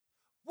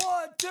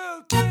1, 2,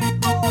 3,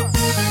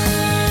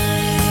 4.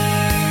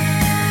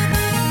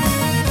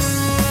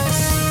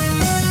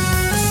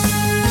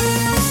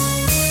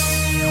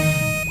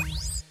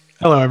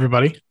 Hello,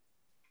 everybody.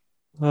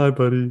 Hi,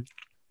 buddy.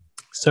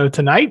 So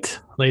tonight,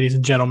 ladies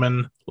and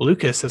gentlemen,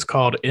 Lucas is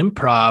called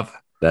Improv.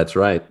 That's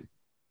right.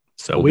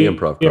 So We'll we be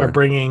improv are car.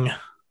 bringing,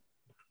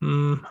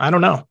 I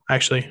don't know.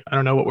 Actually, I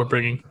don't know what we're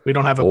bringing. We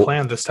don't have a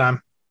plan this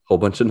time. Whole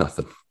bunch of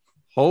nothing.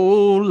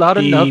 Whole lot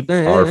of The-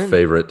 nothing. Our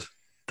favorite.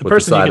 The With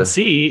person the you side can of-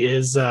 see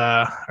is,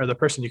 or the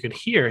person you could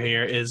hear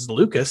here is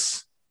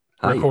Lucas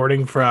Hi.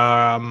 recording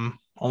from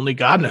only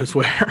God knows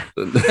where.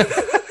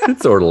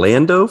 It's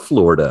Orlando,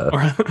 Florida.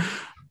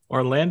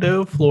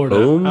 Orlando, Florida.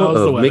 Home How's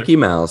the of weather? Mickey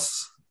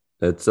Mouse.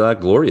 It's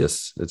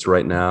glorious. It's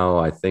right now,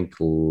 I think,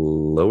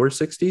 lower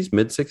 60s,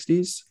 mid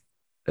 60s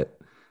at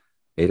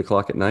 8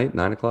 o'clock at night,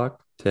 9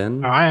 o'clock,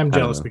 10. I am I don't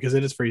jealous know. because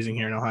it is freezing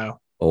here in Ohio.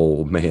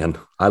 Oh, man.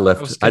 I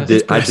left. I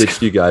it's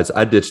ditched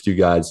you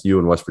guys. You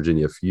in West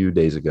Virginia a few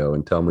days ago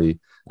and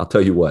I'll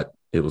tell you what,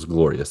 it was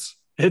glorious.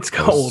 It's I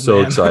was cold, so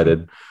man.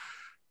 excited.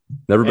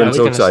 Never Yeah, been I so was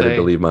gonna excited say-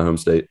 to leave my home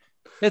state.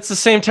 It's the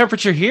same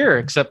temperature here,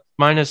 except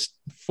minus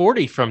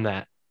 40 from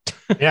that.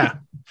 Yeah,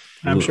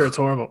 I'm Ugh. sure it's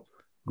horrible.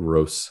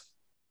 Gross.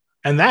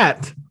 And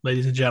that,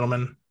 ladies and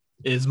gentlemen,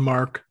 is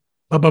Mark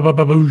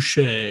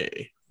Boucher.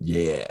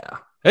 Yeah.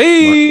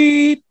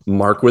 Hey,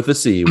 Mark with a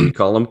C. We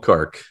call him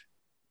Kark.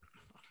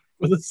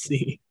 With a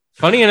C.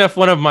 funny enough,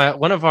 one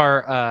of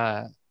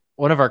our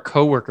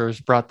coworkers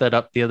brought that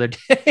up the other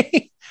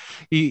day.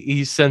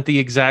 he sent the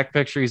exact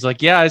picture. He's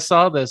like, "Yeah, I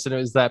saw this," and it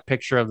was that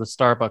picture of the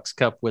Starbucks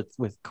cup with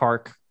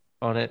Kark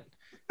on it.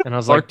 And I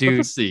was like,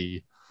 "Dude,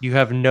 you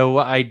have no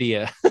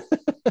idea."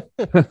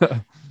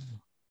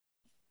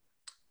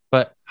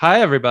 But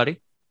hi,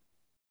 everybody.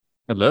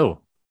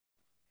 Hello.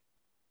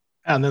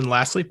 And then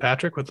lastly,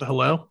 Patrick with the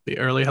hello, the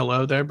early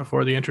hello there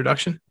before the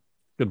introduction.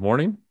 Good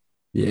morning.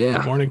 Good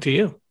Yeah. morning to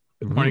you.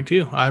 Good Mhm. morning to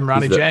you. I'm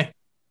Ronnie Who's J.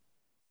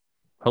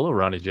 Hello,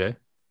 Ronnie J.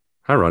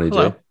 Hi, Ronnie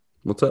Hello. J.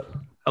 What's up?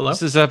 Hello.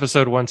 This is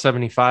episode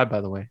 175,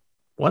 by the way.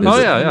 One Is Oh,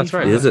 it- yeah, that's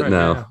right. Is that's it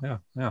right. now?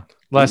 Yeah.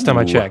 Last time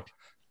I Ooh. checked.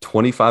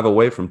 25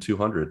 away from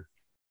 200.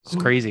 It's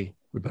crazy.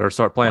 We better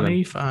start planning.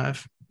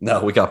 25.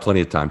 No, we got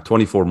plenty of time.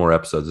 24 more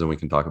episodes and we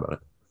can talk about it.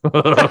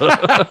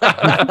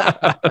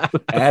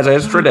 As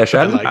is tradition.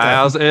 I like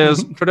that. As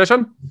is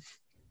tradition.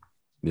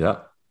 Yeah.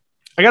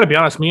 I got to be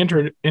honest, me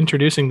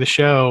introducing the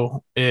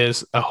show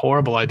is a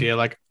horrible idea.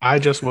 Like, I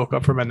just woke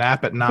up from a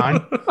nap at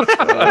 9.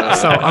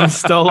 So I'm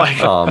still like,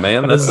 Oh,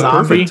 man. A That's a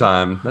zombie. perfect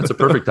time. That's a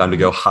perfect time to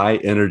go high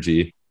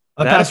energy.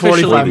 the That past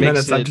officially 45 makes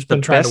minutes, I've it just the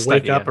been trying to best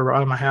wake idea. up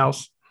around my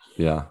house.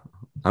 Yeah.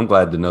 I'm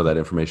glad to know that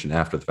information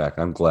after the fact.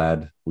 I'm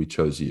glad we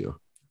chose you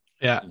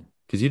Yeah.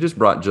 because you just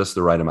brought just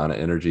the right amount of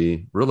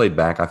energy. Real laid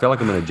back. I feel like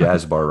I'm in a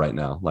jazz bar right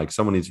now. Like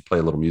someone needs to play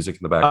a little music in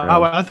the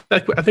background.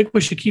 I think we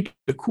should keep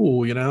it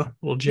cool, a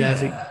little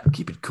jazzy. Yeah,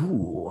 keep it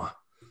cool.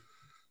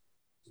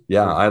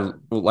 Yeah,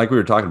 like we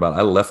were talking about,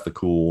 I left the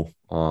cool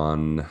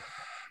on,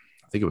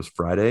 I think it was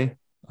Friday.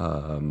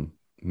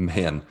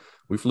 Man,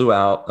 we flew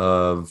out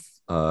of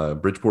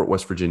Bridgeport,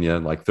 West Virginia,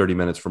 like 30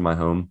 minutes from my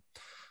home,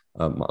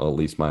 at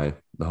least the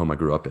home I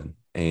grew up in.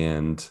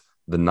 And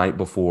the night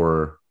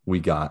before, we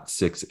got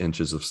 6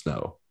 inches of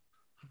snow.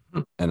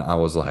 And I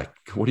was like,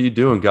 what are you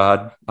doing,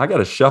 God? I got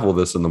to shovel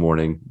this in the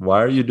morning.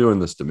 Why are you doing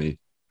this to me? It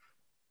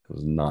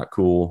was not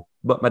cool.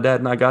 But my dad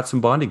and I got some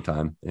bonding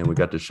time and we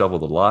got to shovel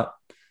the lot.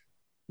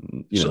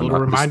 Just a little knock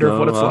the reminder of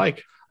what snow it's up.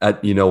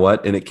 like. You know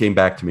what? And it came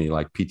back to me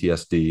like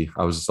PTSD.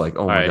 I was just like,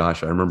 oh my All right.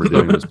 gosh, I remember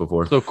doing this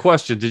before. So,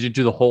 question: did you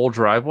do the whole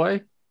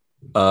driveway,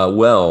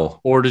 Well,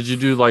 or did you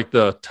do like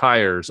the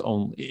tires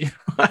only?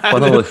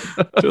 funnily,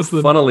 Just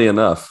the- funnily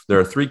enough, there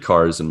are 3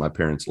 cars in my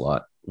parents'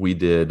 lot. We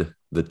did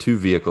the 2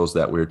 vehicles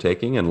that we were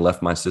taking and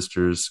left my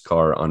sister's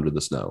car under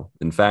the snow.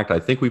 In fact, I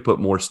think we put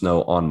more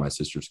snow on my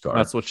sister's car.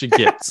 That's what she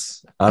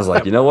gets. I was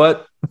like, you know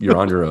what? You're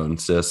on your own,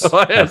 sis.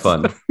 Oh, yes. Have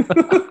fun.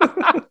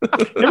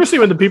 You ever see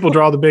when the people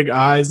draw the big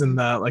eyes and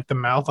the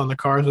mouth on the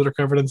cars that are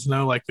covered in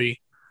snow? Like they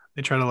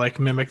try to like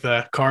mimic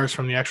the cars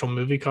from the actual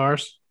movie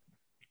Cars.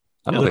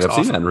 I It don't think looks I've seen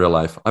awesome. that in real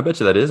life. I bet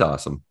you that is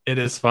awesome. It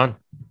It's is. fun.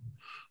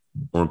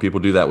 Or when people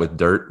do that with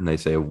dirt and they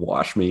say,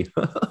 wash me.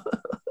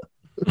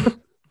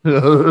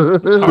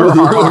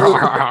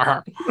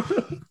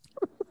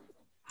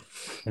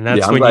 And that's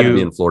Yeah, I'm when glad to be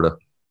you. in Florida.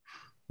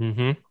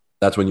 Mhm.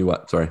 That's when you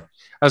what? Sorry.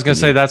 I was gonna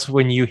say that's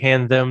when you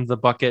hand them the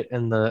bucket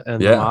and the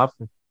Yeah. mop.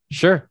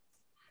 Sure,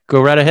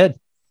 go right ahead.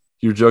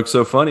 Your joke's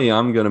so funny,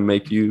 I'm going to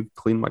make you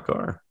clean my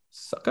car.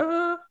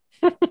 Sucker.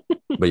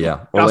 But yeah,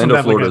 I also Orlando,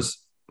 have, like, Florida's.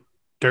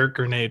 Dirt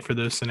grenade for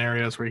those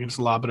scenarios where you can just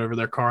lob it over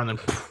their car and then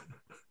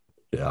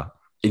Yeah,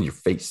 in your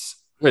face.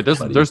 Wait,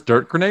 Buddy. there's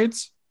dirt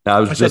grenades? I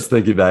was I just said-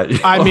 thinking that.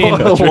 I mean,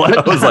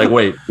 what? I was like,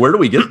 wait, where do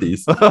we get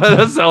these?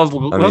 that sounds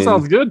mean-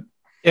 sounds good.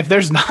 if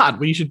there's not,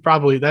 we should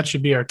probably that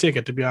should be our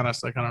ticket, to be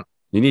honest. Like I don't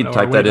You need No, to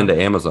type we're that waiting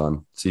into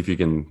Amazon. See if you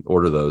can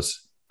order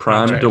those.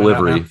 Prime check it out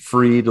delivery, now.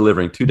 free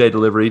delivering, 2-day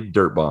delivery,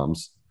 dirt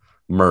bombs.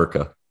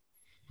 Merca.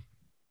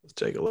 let's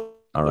take a look.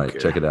 All right, Okay.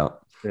 check it out.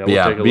 Yeah, But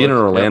yeah, take a being in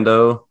look.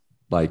 Orlando,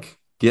 like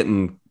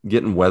getting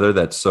getting weather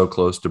that's so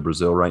close to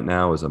Brazil right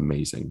now is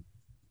amazing.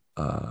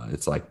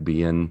 It's like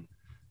being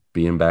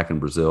back in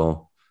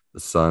Brazil. The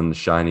sun's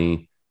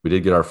shiny. We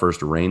did get our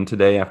first rain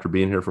today after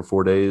being here for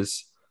 4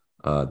 days.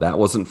 That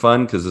wasn't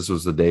fun because this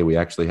was the day we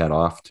actually had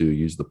off to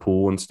use the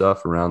pool and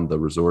stuff around the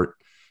resort.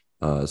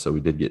 So we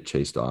did get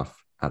chased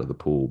off out of the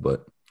pool,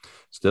 but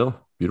still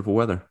beautiful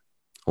weather.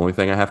 Only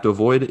thing I have to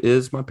avoid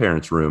is my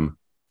parents' room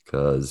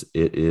because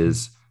it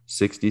is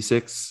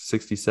 66,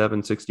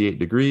 67, 68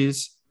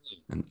 degrees.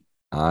 And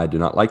I do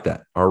not like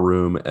that. Our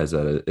room is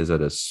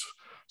at a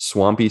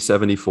swampy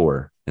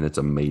 74 and it's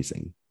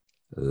amazing.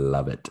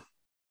 Love it.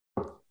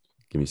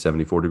 Give me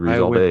 74 degrees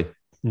all day.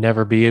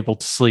 Never be able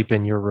to sleep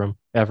in your room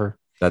ever.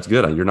 That's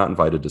good. You're not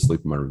invited to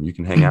sleep in my room. You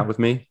can hang out with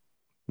me.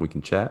 We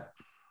can chat.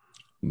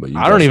 But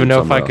I don't even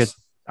know if I could.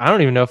 I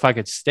don't even know if I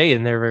could stay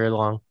in there very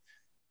long.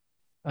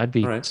 I'd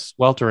be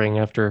sweltering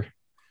after.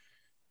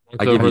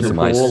 I give you some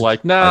ice.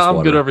 Like, nah,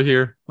 I'm good over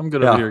here. I'm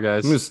good over here,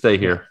 guys. I'm gonna stay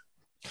here.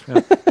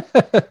 Yeah.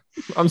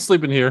 I'm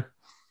sleeping here.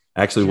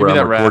 Actually, where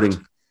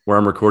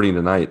I'm recording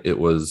tonight, it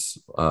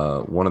was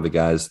one of the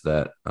guys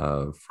that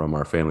from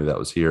our family that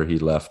was here. He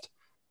left,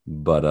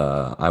 but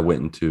I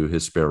went into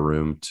his spare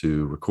room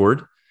to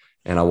record,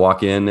 and I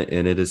walk in,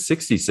 and it is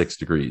 66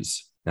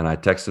 degrees. And I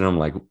texted him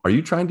like, "Are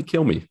you trying to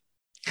kill me?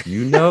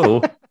 You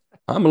know,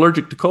 I'm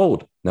allergic to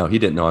cold." No, he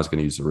didn't know I was going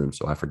to use the room,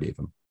 so I forgave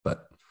him.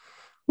 But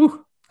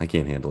I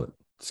can't handle it.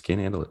 Just can't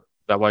handle it.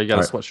 Is that why you got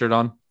a sweatshirt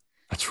on?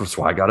 That's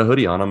why I got a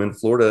hoodie on. I'm in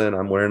Florida, and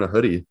I'm wearing a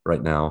hoodie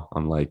right now.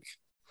 I'm like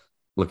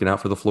looking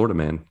out for the Florida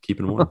man,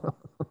 keeping warm.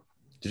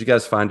 Did you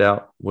guys find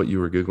out what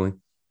you were Googling?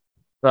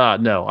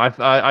 No, I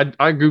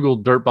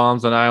Googled dirt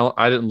bombs, and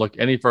I didn't look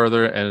any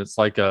further, and it's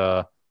like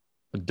a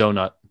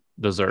donut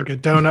dessert. Like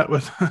a donut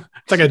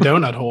it's like a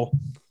donut hole.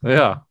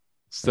 Yeah.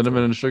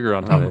 Cinnamon and sugar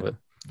on top of it.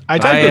 I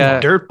typed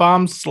in dirt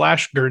bombs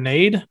 /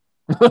 grenade,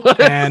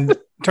 and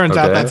turns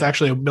out that's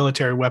actually a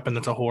military weapon.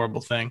 That's a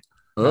horrible thing.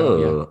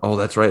 Oh,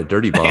 that's right. A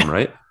dirty bomb,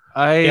 right?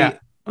 Yeah.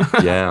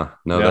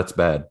 No, that's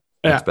bad.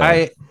 That's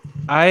bad.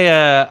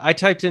 I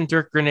typed in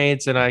dirt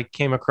grenades and I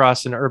came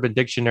across an Urban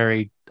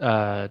Dictionary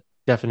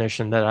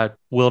definition that I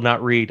will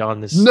not read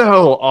on this.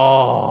 No.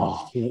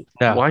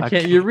 Why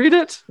can't you read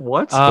it?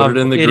 What? Put it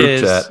in the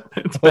group chat.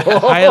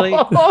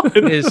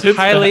 Is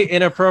highly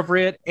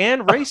inappropriate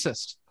and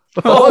racist.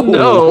 Oh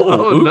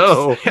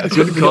no.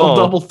 Good call.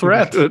 Double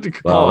threat. Good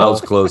call. That was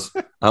close.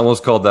 I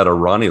almost called that a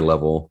Ronnie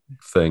level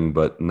thing,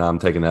 but now I'm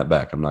taking that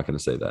back. I'm not going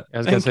to say that. I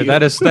was going to say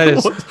that is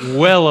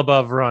well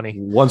above Ronnie.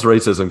 Once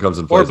racism comes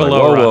in place, or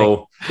below Ronnie.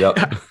 Whoa.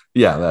 Yep.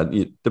 Yeah, that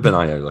depending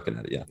on how you're looking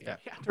at it. Yeah.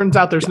 Turns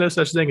out there's no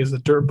such thing as a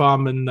dirt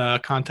bomb in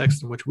the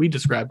context in which we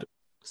described it.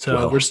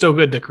 So we're still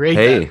good to create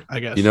that, I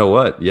guess. You know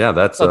what? Yeah,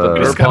 that's we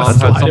just got to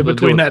slide in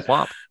between that.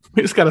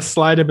 We just got to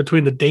slide in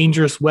between the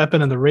dangerous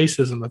weapon and the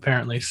racism,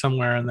 apparently,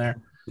 somewhere in there.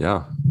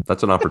 Yeah,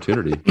 that's an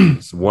opportunity.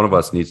 So one of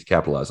us needs to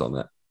capitalize on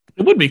that.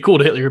 It would be cool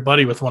to hit your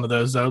buddy with one of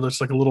those, though. That's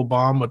like a little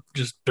bomb with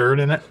just dirt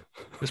in it.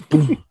 Just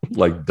boom.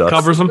 Like dust.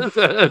 Covers them.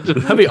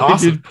 That'd be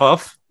awesome.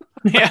 Puff.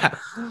 Yeah.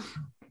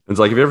 It's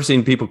like, have you ever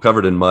seen people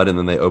covered in mud and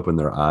then they open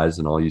their eyes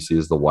and all you see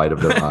is the white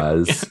of their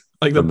eyes?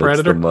 Like the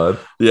Predator? The mud.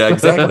 Yeah,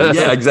 exactly.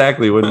 Yeah,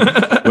 exactly. When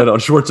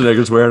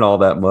Schwarzenegger's wearing all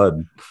that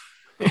mud.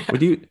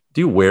 Do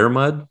you wear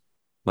mud?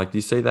 Like, do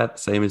you say that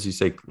same as you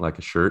say like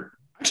a shirt?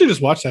 I actually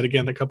just watched that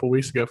again a couple of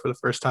weeks ago for the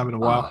first time in a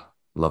while.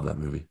 Love that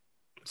movie.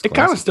 It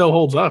kind of still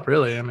holds up,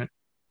 really. I mean,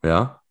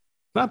 yeah,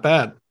 not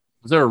bad.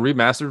 Is there a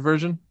remastered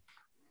version?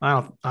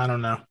 I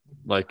don't know.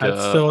 Like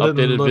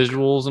updated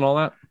visuals and all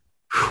that?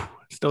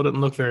 Still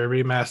didn't look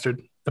very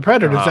remastered. The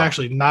Predator is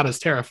actually not as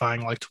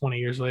terrifying like 20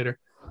 years later.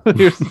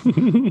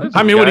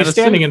 I mean, when he's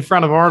standing in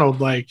front of Arnold,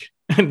 like,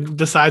 and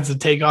decides to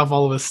take off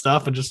all of his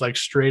stuff and just like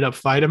straight up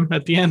fight him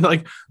at the end,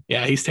 like,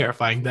 yeah, he's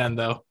terrifying then,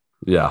 though.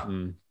 Yeah.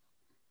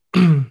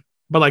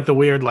 But like the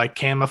weird like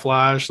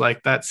camouflage,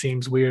 like that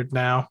seems weird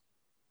now.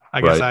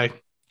 I guess I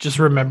just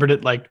remembered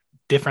it like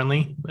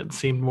differently. It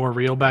seemed more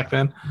real back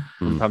then.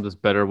 Sometimes it's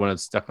better when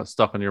it's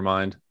stuck in your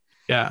mind.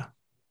 Yeah.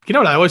 You know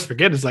what I always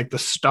forget is like the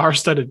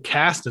star-studded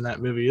cast in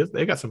that movie.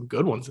 They got some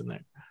good ones in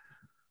there.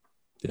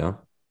 Yeah,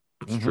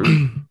 it's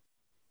true.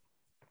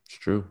 It's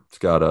true. It's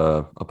got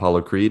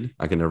Apollo Creed.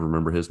 I can never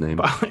remember his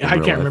name. I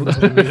can't remember his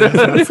name.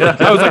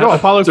 I was like, oh,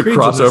 Apollo Creed.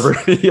 Crossover.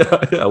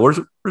 Yeah. Where's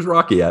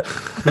Rocky at?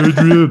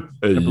 Adrian.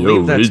 Hey,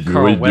 yo, that's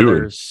Carl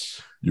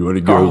Weathers. You want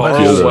to go? Carl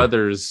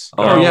Weathers.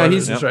 Oh, yeah,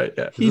 he's right.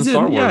 Yeah, he's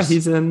in. Yeah,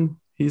 he's in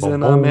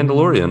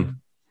Mandalorian.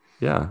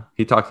 Yeah,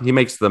 he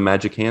makes the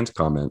magic hands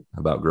comment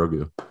about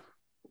Grogu.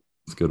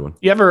 It's a good one.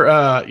 You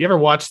ever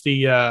watch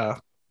the?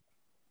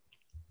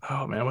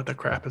 Oh man, what the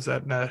crap is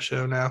that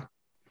show now?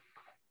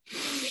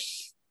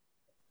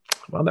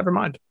 Well, never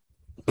mind.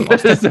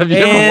 Have you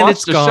ever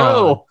watched the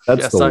show?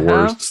 That's the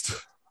worst.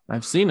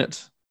 I've seen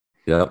it.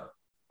 Yep.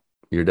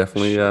 You're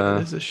definitely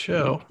is a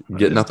show.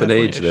 Getting up in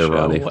age there,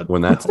 Ronnie,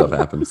 when that stuff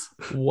happens.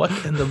 What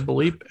in the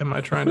bleep am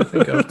I trying to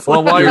think of?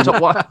 Well,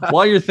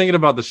 while you're thinking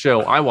about the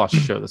show, I watched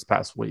the show this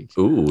past week.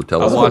 Ooh,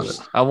 tell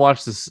us. I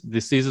watched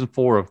the season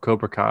 4 of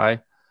Cobra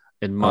Kai.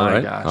 And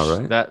my gosh, all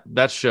right.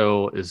 that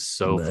show is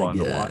so fun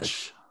to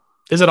watch.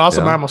 Is it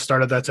awesome? Yeah. I almost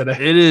started that today.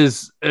 It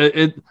is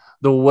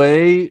the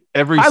way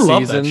every I season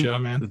love that show,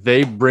 man.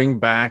 they bring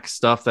back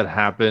stuff that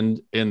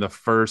happened in the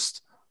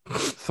first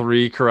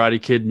 3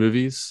 Karate Kid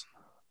movies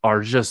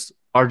are just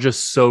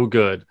so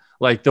good.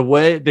 Like the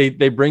way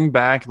they bring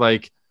back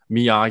like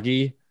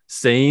Miyagi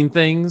saying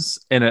things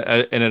and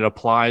it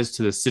applies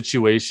to the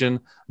situation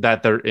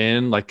that they're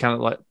in, like kind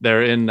of like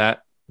they're in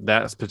that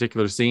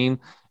particular scene.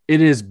 It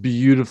is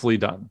beautifully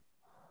done.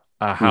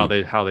 How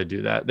they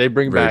do that. They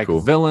bring Very back cool.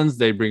 villains,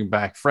 they bring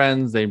back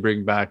friends, they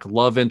bring back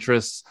love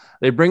interests.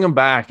 They bring them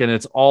back, and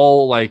it's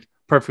all like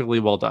perfectly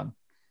well done.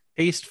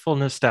 Tasteful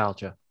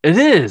nostalgia. It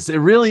is. It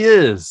really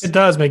is. It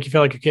does make you feel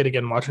like a kid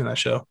again watching that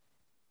show.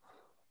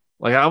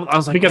 Like I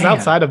was like, Because man.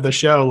 outside of the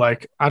show,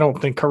 like I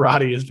don't think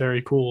karate is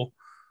very cool.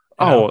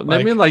 You know,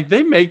 I mean, like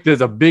they make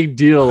this a big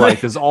deal, like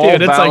this all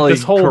dude, it's like valley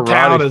this whole karate.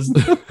 town is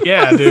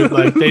yeah, dude.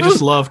 Like they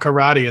just love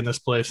karate in this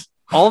place.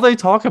 All they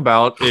talk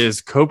about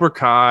is Cobra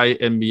Kai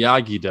and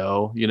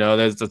Miyagi-Do. You know,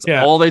 that's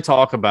Yeah. all they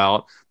talk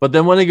about. But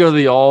then when they go to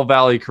the All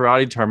Valley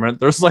Karate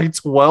Tournament, there's like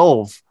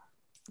 12.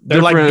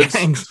 They're like different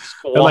gangs.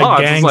 squads. They're like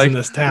It's gangs like, in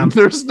this town.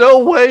 There's no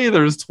way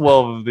there's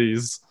 12 of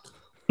these.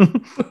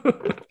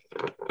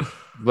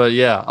 But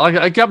yeah, like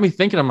it got me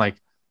thinking. I'm like,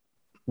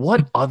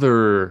 what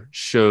other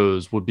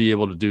shows would be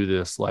able to do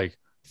this like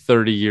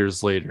 30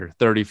 years later,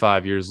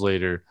 35 years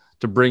later,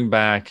 to bring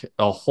back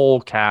a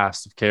whole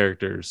cast of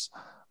characters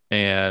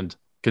and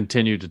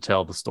continue to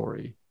tell the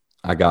story?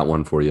 I got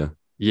one for you.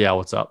 Yeah,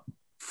 what's up?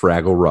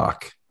 Fraggle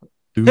Rock.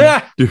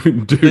 Yeah.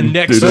 The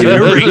next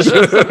generation.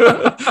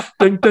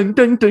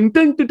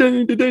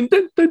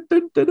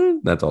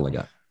 That's all I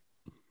got.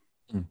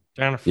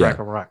 Down to Yeah.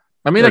 Fraggle Rock.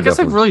 I mean, Yeah, I guess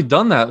they've definitely. really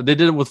done that. They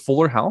did it with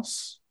Fuller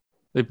House.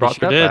 They brought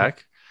sure that did.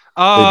 back.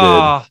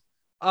 Oh,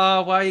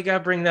 why you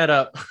gotta bring that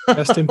up?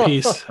 Rest in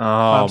peace. Oh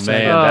Bob man,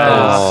 Saget. that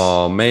is.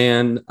 Oh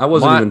man, I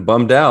wasn't even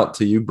bummed out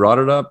till you brought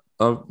it up.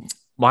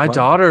 My Wow.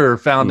 daughter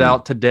found Hmm.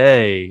 out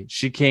today.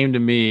 She came to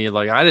me,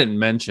 like I didn't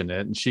mention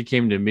it, and she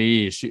came to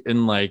me.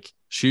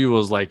 She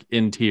was like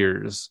in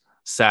tears,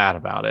 sad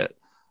about it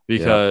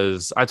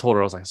because I told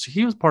her, I was like, so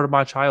he was part of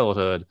my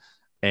childhood,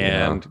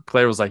 and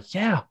Claire was like,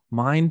 yeah,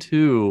 mine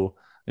too.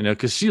 You know,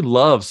 because she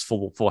loves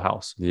Full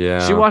House.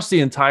 Yeah, She watched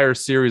the entire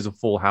series of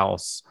Full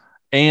House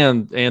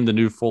and the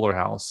new Fuller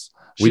House.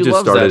 She we just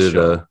loves that started it.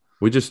 show.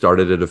 We just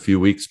started it a few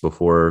weeks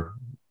before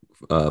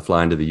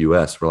flying to the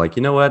U.S. We're like,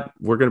 you know what?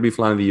 We're going to be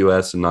flying to the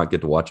U.S. and not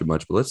get to watch it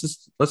much, but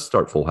let's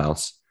start Full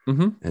House.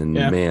 Mhm. And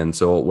Yeah. man,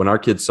 so when our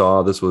kids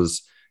saw this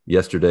was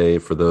yesterday,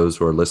 for those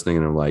who are listening,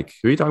 and I'm like,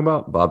 who are you talking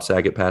about? Bob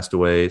Saget passed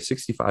away,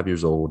 65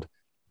 years old,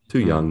 too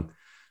young.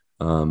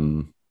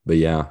 But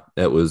yeah,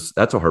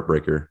 that's a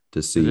heartbreaker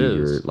to see It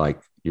is.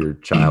 your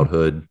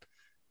childhood,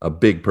 a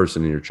big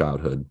person in your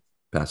childhood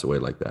pass away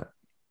like that.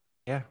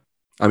 Yeah.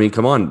 I mean,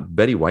 come on.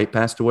 Betty White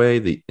passed away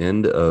the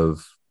end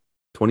of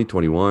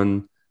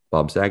 2021.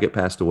 Bob Saget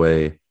passed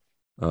away.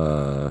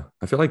 I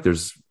feel like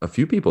there's a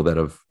few people that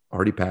have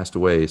already passed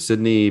away.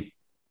 Sidney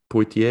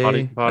Poitier. I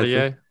think.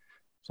 Poitier,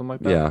 something like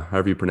that. Yeah,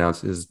 however you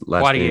pronounce his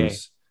last Poitier. name.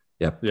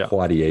 Yeah, Yeah.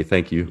 Poitier.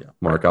 Thank you, Yeah.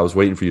 Mark. I was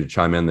waiting for you to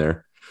chime in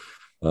there.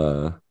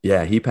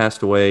 Yeah, he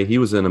passed away. He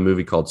was in a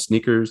movie called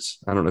Sneakers.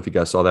 I don't know if you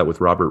guys saw that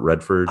with Robert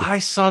Redford. I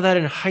saw that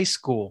in high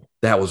school.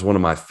 That was one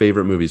of my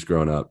favorite movies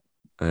growing up.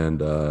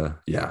 And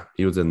yeah,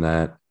 he was in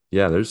that.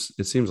 Yeah,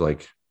 it seems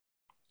like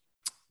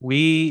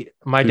My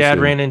Too dad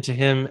soon. ran into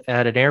him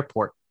at an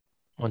airport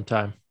one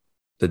time.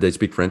 did they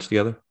speak French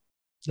together?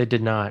 They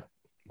did not.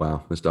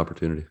 Wow, missed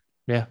opportunity.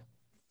 Yeah.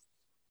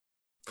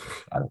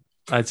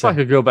 I'd If say. I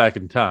could go back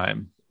in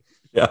time.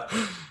 Yeah,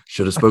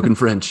 should have spoken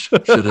French.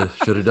 Should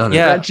have done it.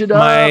 Yeah, Catch it up.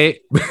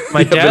 my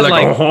Yeah, dad be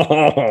like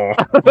oh,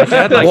 my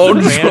dad like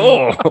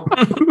bonjour.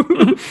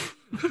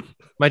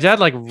 my dad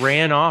like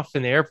ran off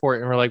in the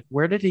airport, and we're like,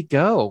 "Where did he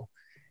go?"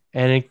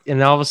 And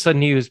all of a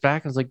sudden he was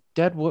back. I was like,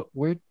 "Dad,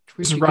 where'd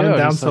Just you running go?"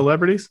 down And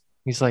celebrities.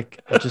 he's like,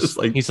 I just Just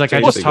like he's like, I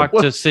chasing just him.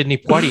 talked to Sidney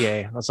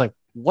Poitier. I was like,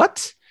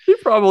 "What?" He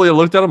probably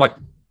looked at him like,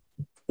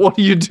 "What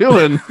are you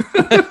doing?"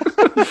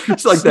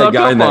 It's like that Snuck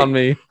guy in up that, on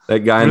me, that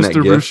guy in that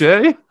Mr. gif.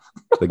 Boucher.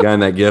 The guy in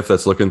that gif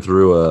that's looking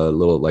through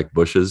little like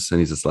bushes, and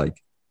he's just like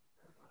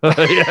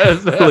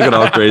Yes. looking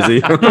all crazy.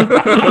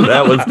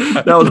 that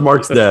was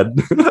Mark's dad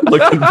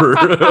looking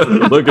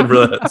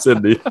for that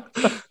Sydney.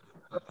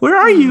 Where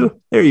are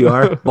you? There you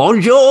are.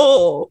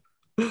 Bonjour.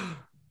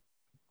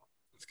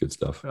 It's good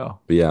stuff. Oh.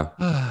 But yeah,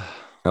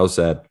 that was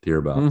sad to hear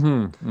about.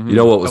 Mhm. You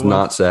know what was I will.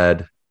 not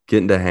sad?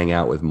 Getting to hang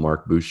out with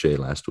Mark Boucher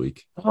last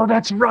week. Oh,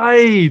 that's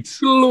right.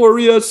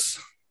 Glorious.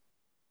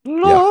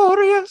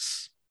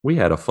 Glorious. We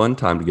had a fun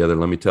time together,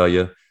 let me tell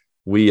you.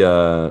 He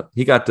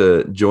got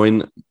to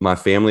join my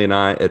family and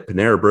I at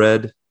Panera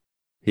Bread.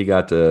 He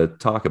got to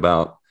talk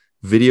about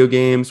video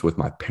games with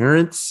my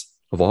parents,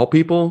 of all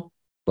people.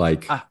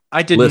 Like,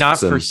 I did not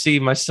Listen. foresee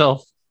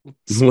myself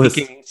Listen.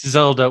 speaking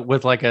Zelda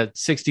with like a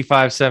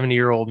 65,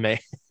 70-year-old man.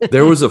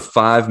 there was a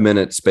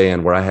 5-minute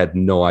span where I had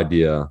no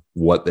idea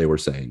what they were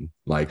saying.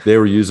 Like, they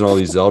were using all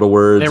these Zelda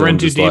words. They were in and I'm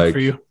too just deep like, for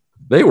you.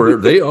 They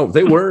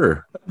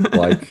were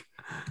like,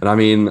 and I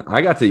mean,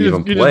 I got to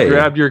even you play. Just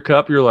grabbed your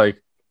cup. You're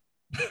like,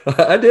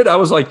 I did. I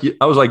was like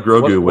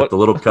Grogu with the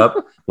little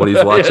cup when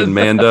he's watching Yes.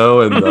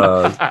 Mando and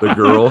the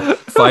girl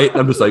fight.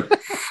 I'm just like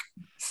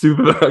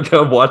super.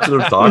 I'm watching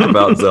them talk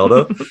about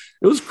Zelda.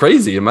 It was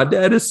crazy, and my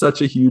dad is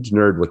such a huge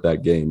nerd with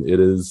that game.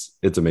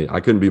 It's amazing. I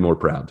couldn't be more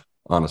proud,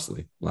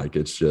 honestly. Like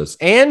it's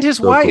just And his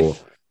so wife. cool.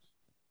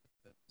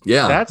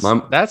 Yeah,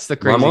 That's the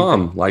crazy my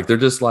mom. thing. Like they're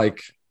just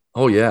like,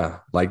 oh yeah,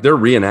 like they're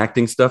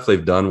reenacting stuff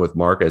they've done with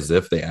Mark as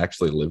if they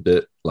actually lived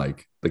it.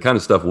 Like the kind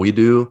of stuff we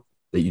do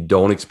that you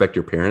don't expect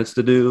your parents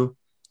to do.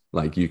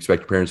 Like you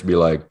expect your parents to be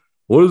like,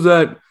 what is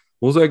that?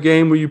 What was that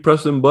game where you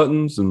press them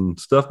buttons and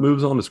stuff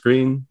moves on the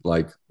screen?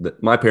 Like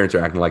my parents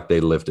are acting like they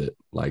lived it.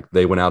 Like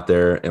they went out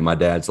there and my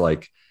dad's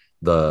like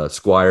the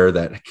squire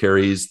that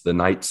carries the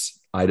knight's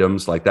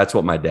items. Like that's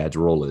what my dad's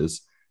role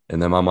is.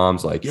 And then my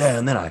mom's like, yeah.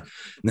 And then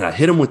I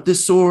hit him with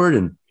this sword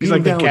and He's beat like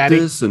him the down with caddy.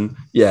 this. And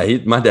yeah,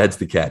 my dad's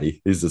the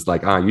caddy. He's just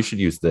like, you should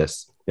use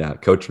this. Yeah.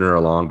 Coaching her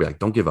along. Be like,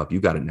 don't give up. You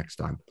got it next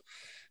time.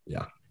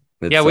 Yeah.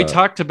 We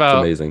talked about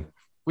amazing.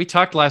 We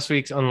talked last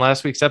week's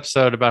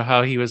episode about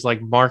how he was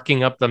like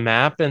marking up the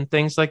map and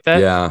things like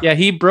that. Yeah.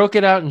 He broke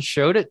it out and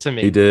showed it to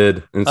me. He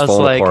did. And it's I was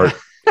falling like-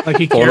 apart. Like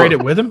he Hold carried on.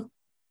 it with him.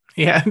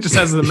 Yeah, just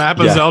has the map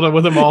of Yeah. Zelda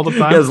with him all the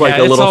time. He has like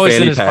a it's little always in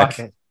fanny his pack.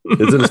 pocket.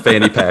 It's in his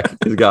fanny pack.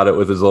 He's got it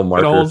with his little An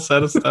marker. old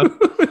set of stuff.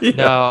 Yeah.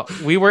 No,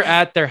 we were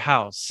at their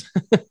house,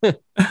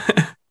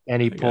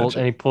 and he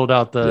pulled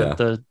out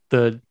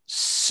the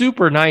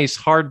super nice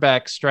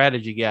hardback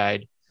strategy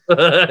guide.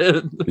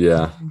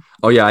 Yeah.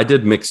 Oh yeah, I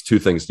did mix two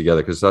things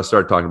together because I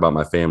started talking about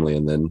my family,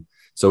 and then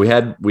so we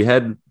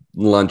had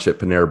lunch at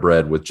Panera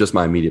Bread with just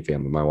my immediate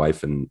family, my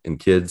wife and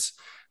kids.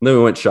 And then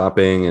we went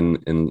shopping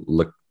and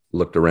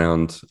looked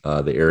around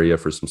the area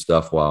for some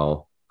stuff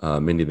while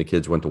Mindy and the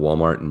kids went to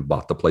Walmart and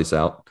bought the place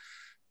out.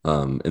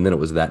 And then it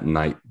was that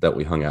night that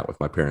we hung out with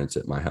my parents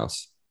at my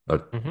house,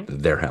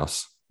 their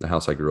house, the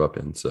house I grew up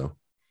in. So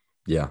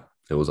yeah,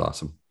 it was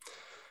awesome.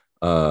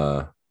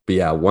 But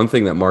yeah, one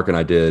thing that Mark and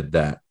I did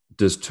that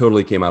just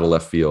totally came out of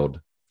left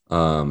field.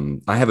 I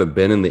haven't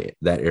been in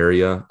that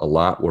area a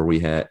lot where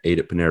we ate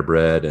at Panera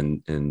Bread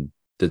and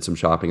did some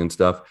shopping and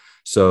stuff.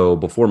 So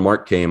before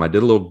Mark came, I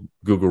did a little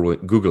Google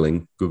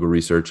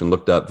research and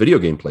looked up video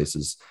game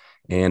places.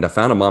 And I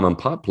found a mom and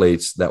pop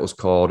place that was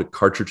called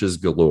Cartridges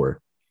Galore.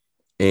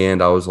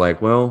 And I was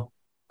like, well,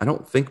 I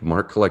don't think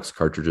Mark collects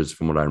cartridges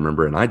from what I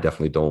remember. And I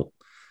definitely don't.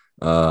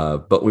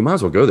 But we might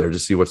as well go there,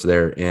 just see what's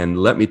there. And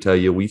let me tell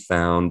you, we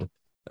found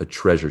a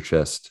treasure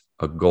chest,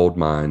 a gold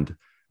mine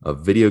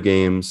of video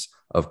games,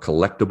 of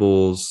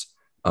collectibles.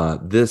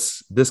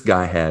 This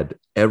guy had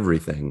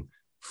everything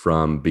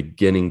from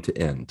beginning to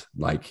end.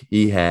 Like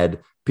he had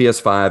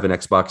PS5 and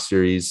Xbox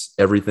Series,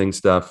 everything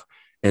stuff.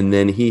 And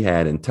then he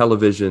had in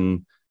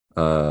television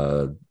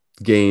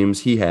games,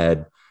 he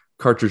had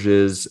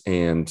cartridges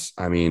and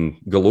I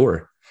mean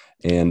galore.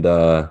 And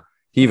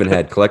he even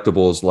had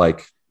collectibles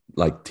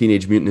like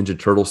Teenage Mutant Ninja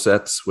Turtle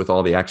sets with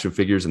all the action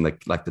figures and the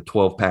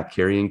 12-pack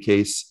carrying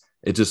case.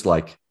 It just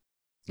like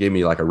gave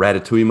me like a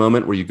Ratatouille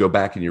moment where you go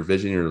back in your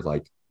vision, you're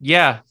like,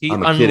 yeah, he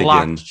I'm a kid again.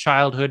 unlocked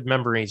childhood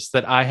memories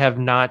that I have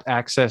not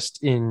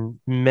accessed in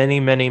many,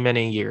 many,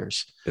 many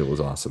years. It was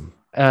awesome.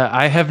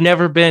 I have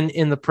never been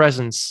in the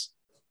presence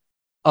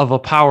of a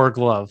Power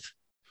Glove,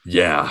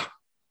 Yeah.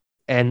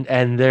 and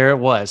there it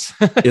was.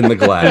 In the Wait a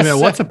glass. minute,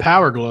 what's a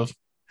power glove?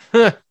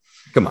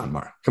 Come on,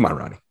 Mark. Come on,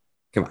 Ronnie.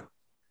 Come on.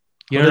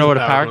 You What don't know is what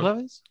a a Power Power Glove?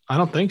 Glove is? I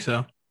don't think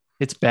so.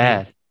 It's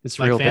bad. It's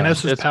Like real bad.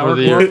 Thanos' It's power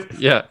for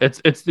glove.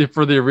 it's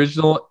for the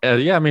original.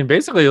 I mean,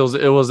 basically, it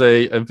was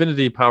a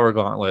Infinity Power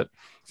Gauntlet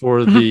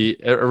for the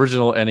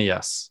original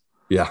NES.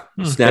 Yeah.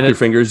 Hmm. Snap And your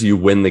fingers. You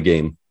win the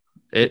game.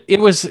 It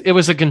was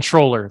a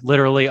controller,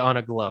 literally on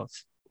a glove.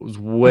 Was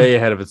way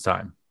ahead of its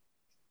time.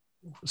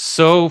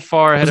 So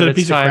far ahead Was it of a its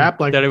piece of time crap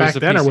like that it back was a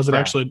then, piece or was of it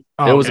crap. actually?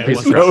 It was a piece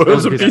of crap. No, it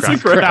was a piece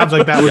of crap. Sounds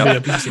like that would Yeah. be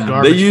a piece of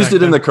garbage. They used back it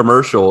in then. the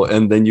commercial,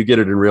 and then you get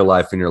it in real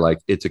life, and you're like,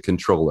 it's a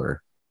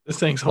controller This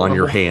thing's on horrible.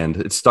 your hand.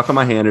 It's stuck on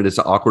my hand, and it's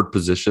an awkward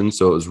position,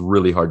 so it was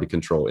really hard to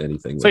control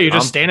anything. So with you're it.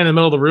 just standing in the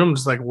middle of the room,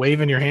 just like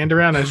waving your hand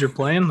around as you're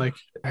playing. Like,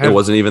 It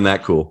wasn't even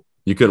that cool.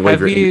 You couldn't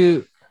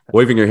wave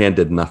waving your hand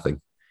did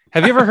nothing.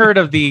 Have you ever heard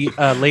of the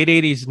late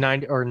 80s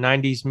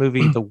 90s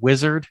movie The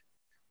Wizard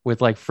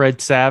with like Fred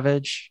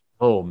Savage?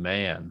 Oh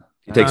man.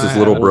 He takes his I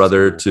little haven't.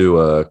 brother to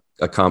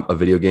a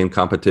video game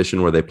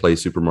competition where they play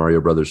Super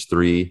Mario Brothers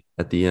 3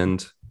 at the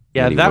end.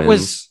 Yeah, and he that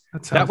wins.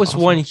 that sounds was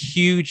awesome. one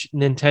huge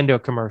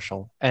Nintendo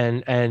commercial,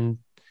 and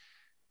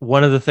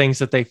one of the things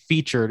that they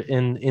featured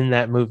in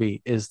that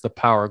movie is the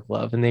Power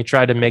Glove, and they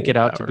tried to make it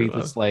out to Power be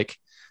Glove. this like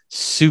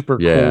super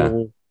Yeah.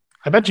 cool.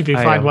 I bet you if you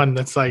I find am. one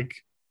that's like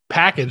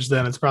packaged,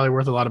 then it's probably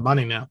worth a lot of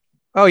money now.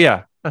 Oh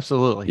yeah,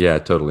 absolutely. Yeah,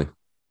 totally.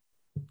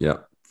 Yeah,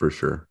 for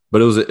sure.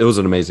 But it was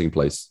an amazing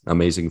place,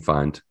 amazing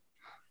find.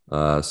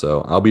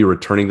 So I'll be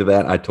returning to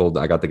that. I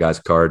got the guy's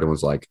card and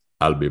was like,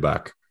 I'll be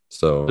back.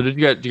 So So did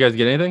you guys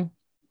get anything?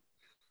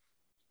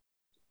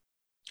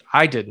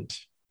 I didn't.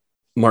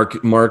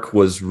 Mark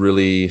was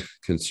really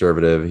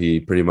conservative. He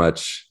pretty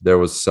much, there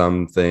was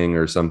something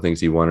or some things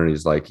he wanted.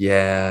 He's like,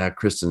 yeah,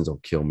 Kristen's will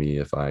kill me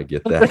if I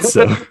get that.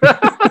 So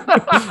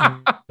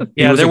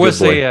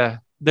Yeah,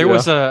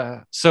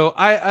 so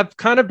I've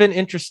kind of been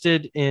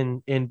interested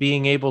in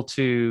being able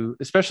to,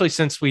 especially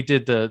since we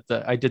did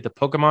I did the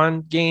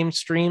Pokemon game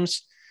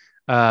streams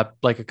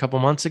like a couple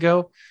months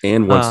ago,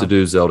 and wants to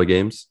do Zelda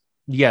games.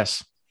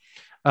 Yes.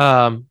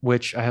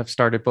 Which I have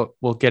started, but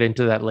we'll get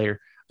into that later.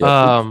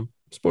 Yeah,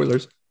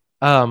 spoilers.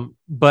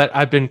 But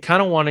I've been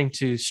kind of wanting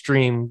to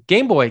stream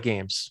Game Boy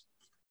games.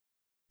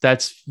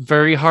 That's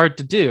very hard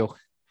to do.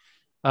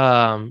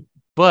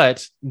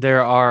 But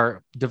there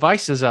are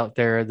devices out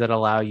there that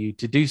allow you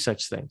to do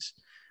such things.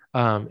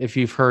 If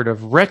you've heard of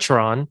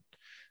Retron,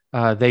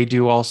 they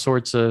do all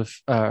sorts of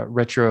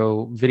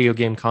retro video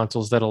game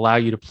consoles that allow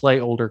you to play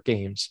older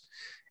games.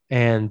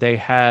 And they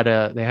had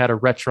a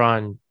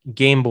Retron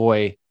Game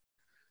Boy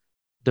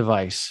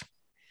device.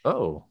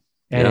 Oh,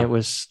 and it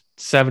was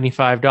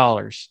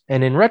 $75.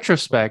 And in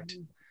retrospect,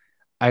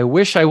 I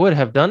wish I would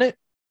have done it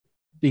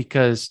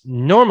because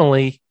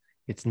normally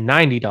it's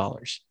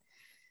 $90.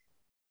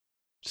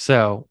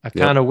 So I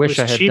kind of wish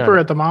I had cheaper done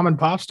at the mom and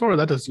pop store.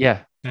 That does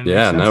yeah,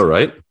 no,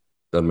 right?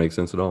 Doesn't make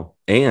sense at all.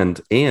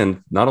 And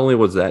not only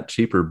was that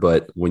cheaper,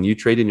 but when you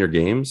trade in your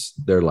games,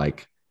 they're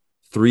like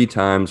 3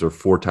 times or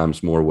 4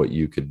 times more what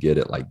you could get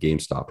at like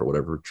GameStop or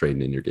whatever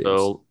trading in your games.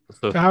 So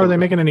how are they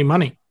making any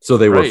money? So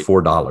they were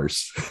 $4.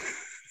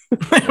 Wow,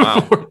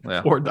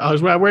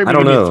 $4. Well, where I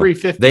don't know.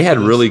 $3.50. They had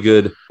really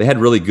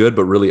good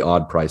but really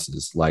odd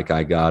prices. Like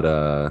I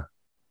got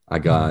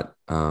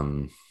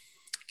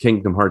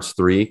Kingdom Hearts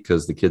 3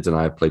 because the kids and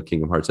I have played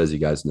Kingdom Hearts, as you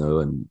guys know,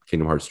 and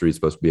Kingdom Hearts 3 is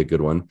supposed to be a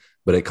good one,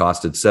 but it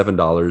costed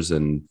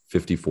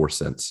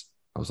 $7.54.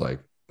 I was like,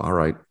 all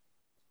right,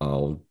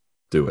 I'll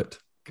do it.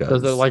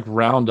 Does it like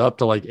round up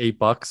to like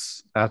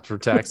 $8 after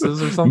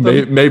taxes or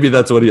something? Maybe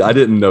that's what I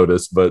didn't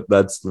notice, but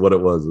that's what it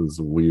was. It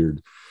was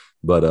weird.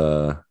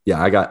 But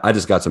yeah, I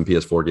just got some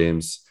PS4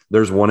 games.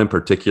 There's one in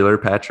particular,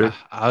 Patrick.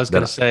 I was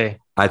gonna say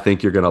I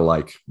think you're gonna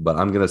like, but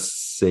I'm gonna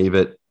save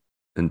it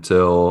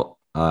until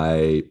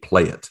I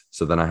play it,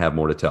 so then I have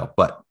more to tell.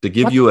 But to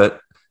give you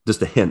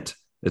just a hint,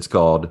 it's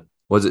called,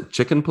 was it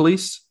Chicken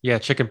Police? Yeah,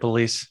 Chicken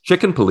Police.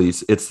 Chicken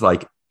Police. It's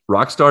like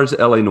Rockstar's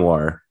LA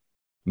Noire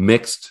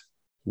mixed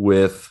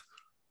with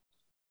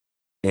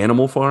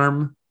Animal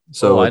Farm.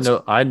 So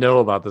I know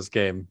about this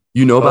game.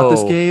 You know about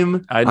this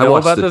game? I know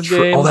about this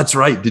game. Oh, that's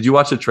right. Did you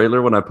watch the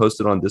trailer when I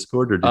posted on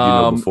Discord, or did you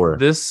know before?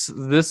 This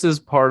is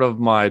part of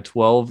my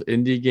 12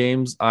 indie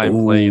games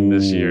I'm playing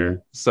this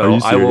year. So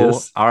I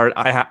will.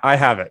 I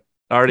have it.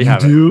 I already You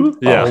have do? it.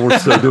 Yeah. Oh, we're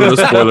so doing a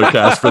spoiler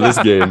cast for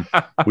this game.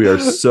 We are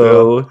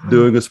so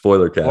doing a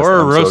spoiler cast.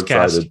 Or a roast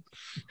cast.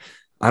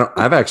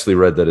 I've actually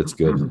read that it's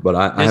good, but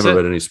I haven't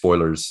read any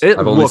spoilers.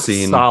 I've only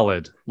seen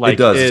solid. Like it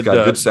does. It's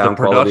got good sound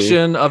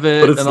production quality of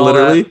it, but it's and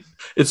literally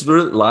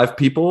live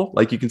people.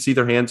 Like you can see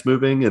their hands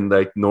moving and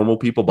like normal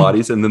people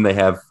bodies, and then they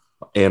have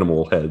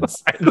animal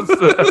heads.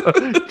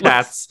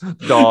 Cats,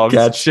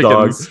 dogs, chickens.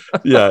 Dogs.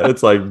 Yeah,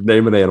 it's like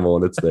name an animal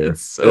and it's there.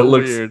 It's so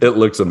weird. It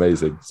looks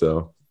amazing.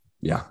 So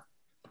yeah,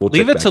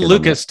 leave it to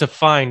Lucas to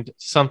find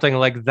something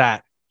like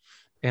that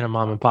in a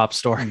mom and pop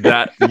store.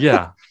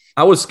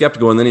 I was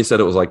skeptical, and then he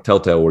said it was like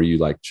Telltale, where you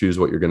like choose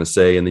what you're going to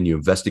say, and then you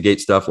investigate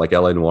stuff like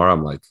LA Noire.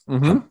 I'm like,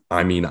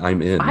 I'm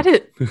in. I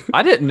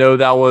didn't know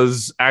that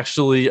was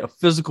actually a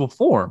physical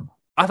form.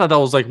 I thought that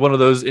was like one of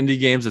those indie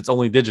games that's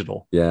only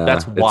digital. Yeah,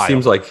 that's wild. It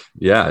seems like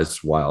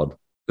it's wild.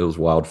 It was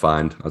wild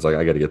find. I was like,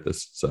 I got to get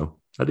this, so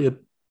I did.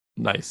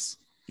 Nice.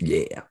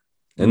 Yeah,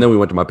 and then we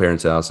went to my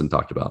parents' house and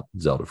talked about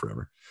Zelda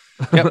forever.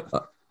 Yep.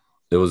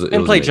 It was play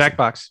amazing.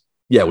 Jackbox.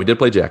 Yeah, we did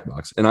play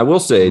Jackbox, and I will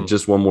say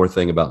just one more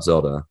thing about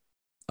Zelda.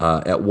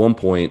 At one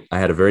point, I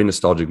had a very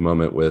nostalgic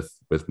moment with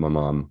my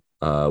mom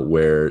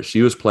where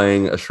she was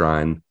playing a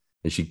shrine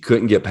and she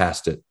couldn't get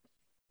past it.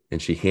 And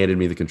she handed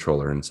me the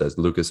controller and says,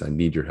 Lucas, I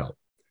need your help.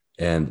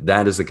 And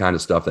that is the kind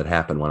of stuff that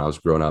happened when I was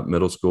growing up,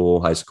 middle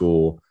school, high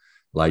school.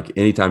 Like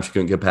anytime she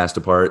couldn't get past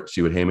a part,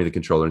 she would hand me the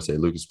controller and say,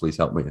 Lucas, please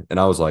help me. And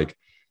I was like,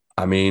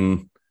 I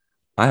mean,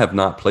 I have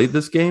not played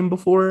this game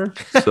before,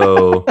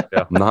 so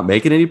I'm not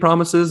making any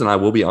promises. And I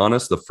will be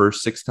honest, the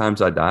first 6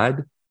 times I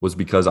died was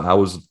because I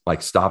was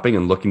like stopping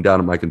and looking down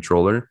at my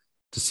controller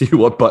to see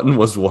what button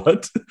was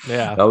what.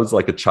 Yeah. That was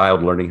like a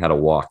child learning how to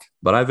walk,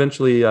 but I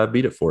eventually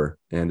beat it for her.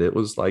 And it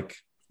was like,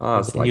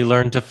 you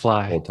learned to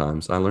fly. Old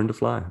times. I learned to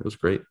fly. It was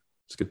great.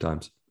 It's good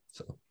times.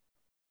 So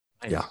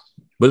yeah,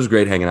 but it was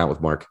great hanging out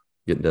with Mark,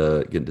 getting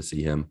to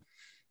see him.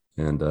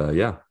 And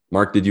yeah,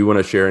 Mark, did you want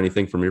to share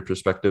anything from your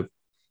perspective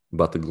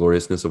about the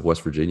gloriousness of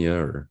West Virginia,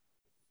 or,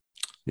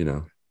 you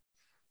know?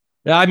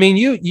 Yeah, I mean,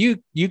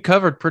 you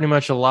covered pretty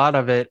much a lot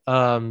of it.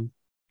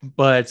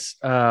 But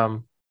I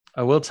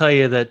will tell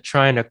you that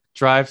trying to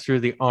drive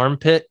through the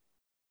armpit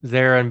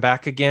there and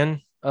back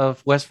again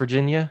of West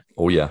Virginia.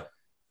 Oh yeah.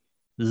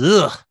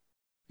 Ugh.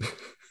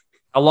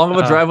 How long of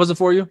a drive was it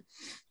for you?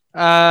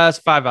 It's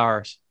 5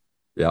 hours.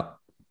 Yeah.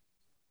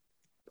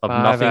 Of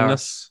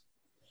nothingness.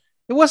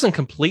 it wasn't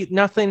complete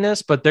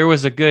nothingness, but there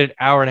was a good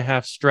hour and a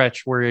half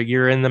stretch where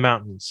you're in the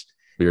mountains.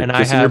 You're and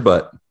kissing your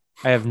butt.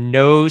 I have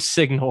no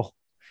signal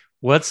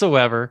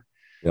whatsoever.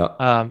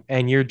 Yeah.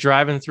 And you're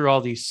driving through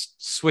all these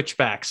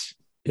switchbacks.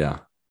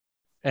 Yeah.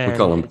 And we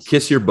call them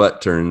kiss your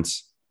butt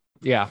turns.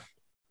 Yeah.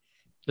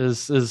 It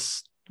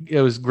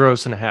was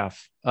gross and a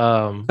half.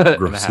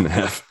 Gross and a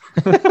half.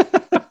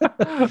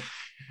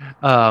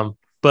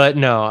 But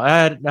no, I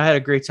had a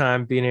great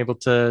time being able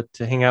to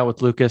hang out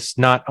with Lucas,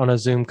 not on a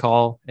Zoom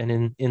call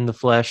and in the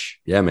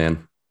flesh. Yeah,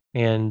 man.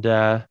 And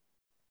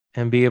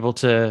be able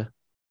to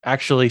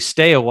actually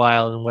stay a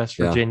while in West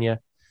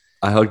Virginia.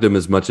 I hugged him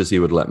as much as he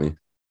would let me.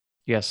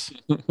 Yes.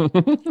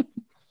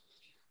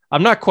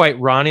 I'm not quite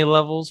Ronnie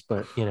levels,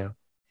 but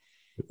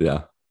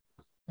Yeah.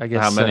 I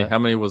guess how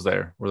many was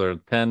there? Were there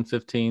 10,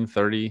 15,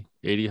 30,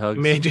 80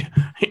 hugs?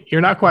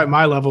 You're not quite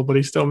my level, but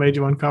he still made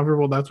you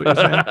uncomfortable. That's what you're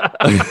saying.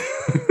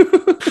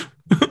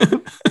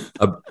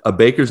 a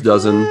baker's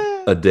dozen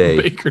a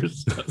day.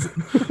 Baker's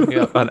dozen.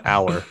 Yeah, an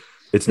hour.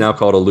 It's now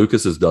called a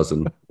Lucas's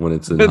dozen when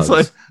it's in It's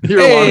hugs. like your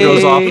alarm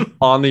goes off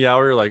on the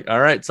hour. You're like, all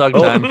right, hug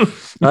time. All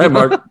right,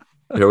 Mark.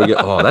 Here we go.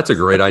 Oh, that's a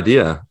great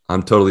idea.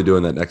 I'm totally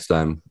doing that next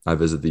time I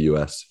visit the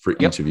U.S. for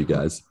each of you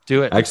guys.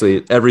 Do it.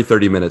 Actually, every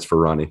 30 minutes for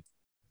Ronnie.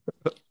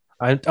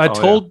 I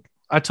told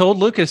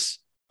Lucas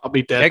I'll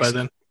be dead by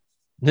then.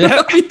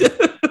 Yeah.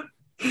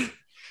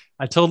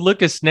 I told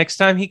Lucas next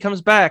time he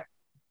comes back,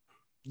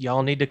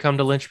 y'all need to come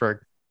to Lynchburg.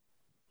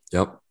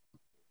 Yep.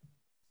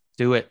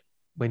 Do it.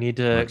 We need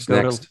to Mark's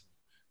go next.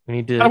 We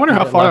need to. I wonder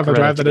how far of a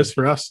drive that is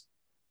for us.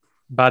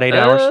 About 8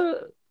 hours.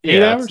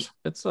 8 hours?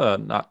 It's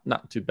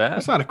not too bad.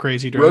 That's not a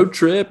crazy drive. Road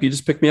trip. You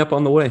just pick me up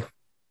on the way.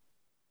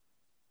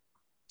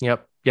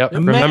 Yep.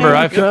 Remember,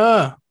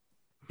 America.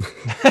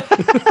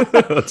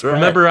 That's right.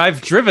 Remember,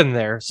 I've driven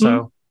there,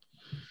 so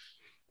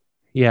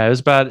yeah, it was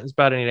about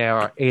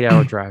an 8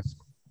 hour drive.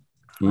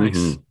 Nice.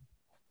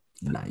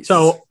 Mm-hmm. Nice.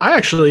 So I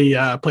actually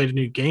played a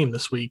new game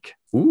this week.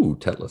 Ooh,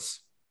 tell us.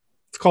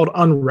 It's called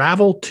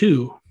Unravel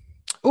 2.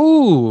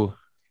 Ooh,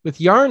 with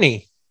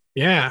Yarny.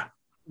 Yeah,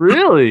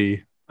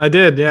 Really? I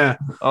did. Yeah.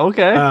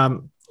 Okay.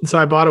 So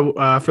I bought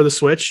it for the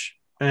Switch,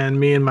 and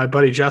me and my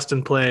buddy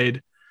Justin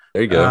played.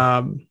 There you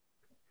go.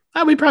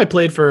 We probably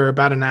played for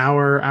about an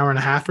hour and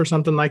a half or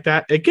something like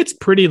that. It gets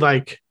pretty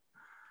I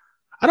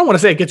don't want to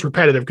say it gets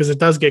repetitive because it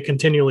does get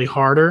continually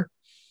harder.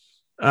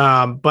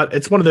 But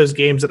it's one of those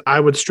games that I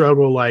would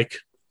struggle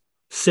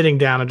sitting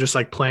down and just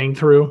playing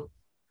through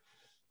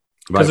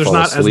because there's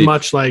not as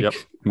much I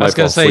was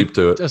gonna say,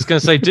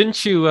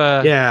 didn't you?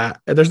 Yeah,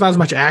 there's not as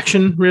much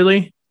action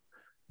really.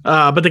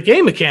 But the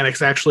game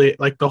mechanics actually,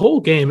 the whole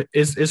game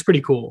is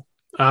pretty cool.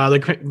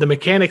 The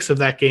mechanics of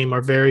that game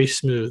are very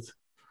smooth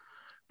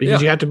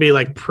because you have to be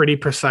pretty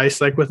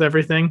precise with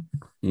everything.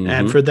 Mm-hmm.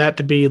 And for that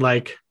to be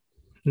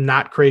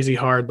not crazy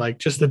hard,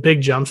 just the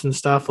big jumps and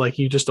stuff,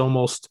 you just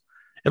almost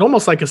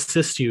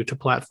assists you to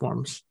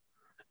platforms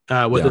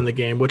within the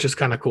game, which is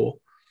kind of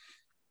cool.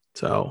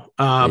 So,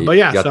 so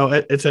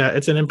it's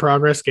an in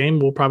progress game.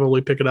 We'll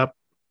probably pick it up,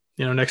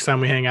 next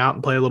time we hang out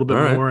and play a little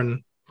bit more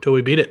until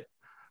we beat it.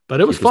 But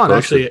it was fun,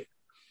 actually.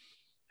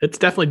 It's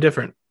definitely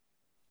different.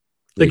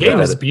 The game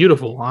is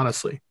beautiful,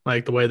 honestly.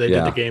 The way they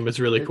did the game is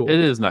really cool. It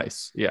is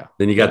nice. Yeah.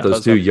 Then you got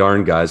those two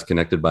yarn guys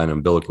connected by an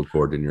umbilical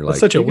cord, and you're it's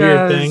such a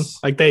weird thing.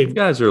 They you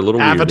guys are a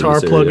little Avatar weird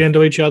in this plug area.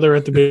 into each other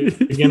at the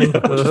beginning,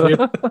 which is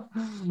weird.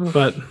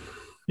 But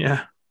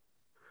yeah.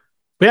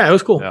 But yeah, it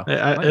was cool.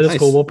 Yeah. It is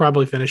cool. We'll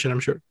probably finish it, I'm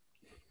sure.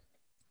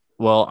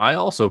 Well, I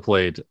also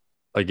played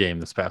a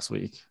game this past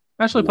week.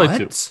 I actually played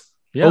two.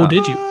 Yeah. Oh,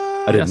 did you?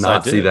 I did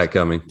not see that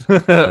coming.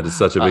 That is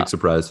such a big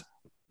surprise.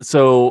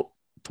 So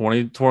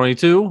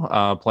 2022,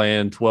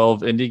 playing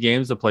 12 indie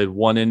games. I played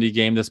one indie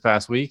game this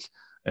past week,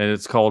 and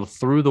it's called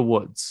Through the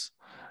Woods.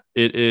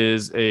 It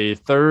is a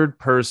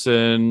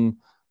third-person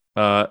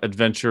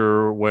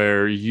adventure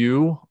where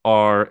you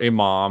are a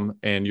mom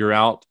and you're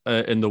out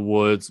in the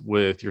woods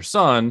with your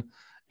son,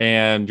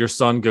 and your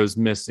son goes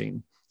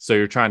missing. So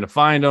you're trying to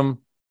find him,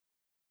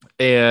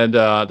 and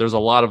there's a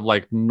lot of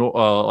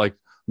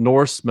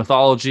Norse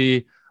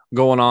mythology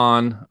going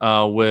on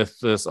with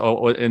this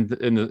in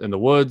the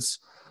woods.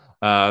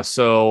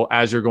 So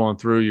as you're going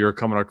through, you're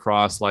coming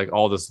across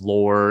all this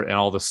lore and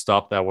all this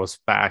stuff that was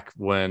back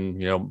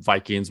when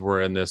Vikings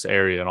were in this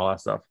area and all that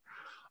stuff.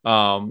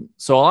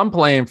 So I'm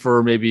playing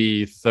for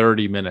maybe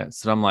 30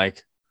 minutes, and I'm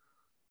like,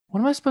 what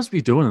am I supposed to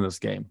be doing in this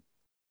game?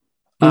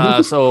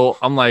 So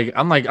I'm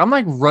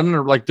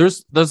running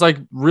there's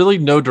really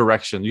no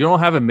direction. You don't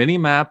have a mini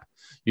map.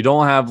 You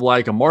don't have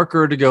a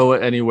marker to go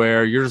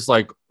anywhere. You're just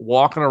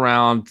walking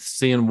around,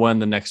 seeing when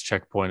the next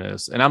checkpoint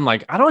is. And I'm I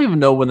don't even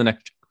know when the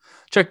next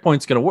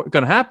checkpoint's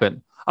gonna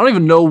happen. I don't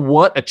even know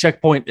what a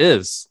checkpoint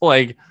is.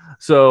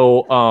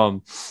 So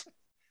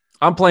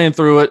I'm playing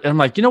through it,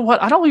 and I'm you know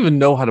what? I don't even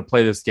know how to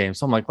play this game.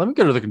 So I'm let me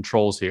go to the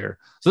controls here.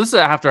 So this is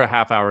after a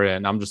half hour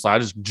in. I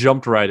just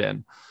jumped right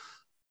in.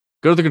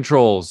 Go to the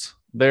controls.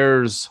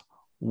 There's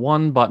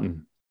one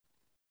button.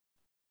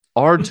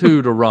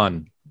 R2 to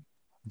run.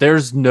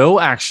 There's no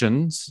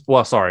actions.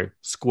 Well, sorry,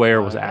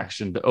 square was Yeah.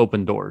 action to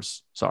open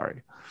doors.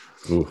 Sorry.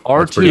 Ooh,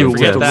 that's pretty R2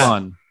 was intense. to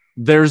run.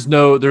 There's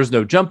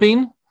no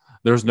jumping,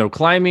 there's no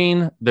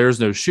climbing, there's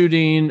no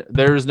shooting,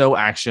 there's no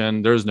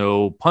action, there's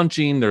no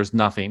punching, there's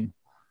nothing.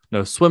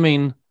 No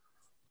swimming.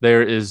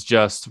 There is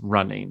just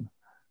running.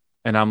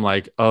 And I'm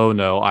like, oh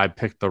no, I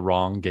picked the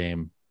wrong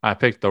game. I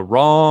picked the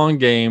wrong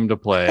game to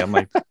play. I'm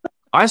like,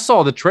 I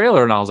saw the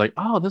trailer and I was like,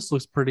 oh, this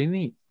looks pretty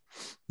neat.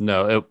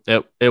 No,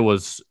 it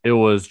was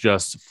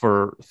just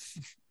for,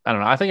 I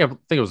don't know. I think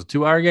it was a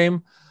 2-hour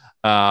game.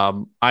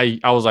 I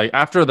was like,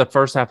 after the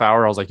first half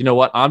hour, I was like, you know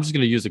what? I'm just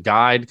going to use a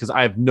guide because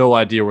I have no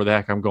idea where the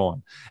heck I'm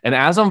going. And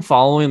as I'm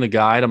following the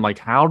guide, I'm like,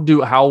 how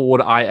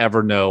would I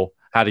ever know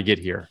how to get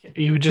here?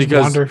 You would just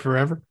wander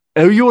forever.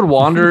 You would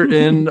wander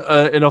in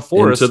a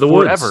forest Into the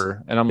forever.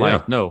 woods. And I'm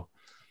like, no.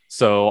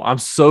 So I'm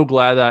so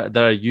glad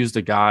that I used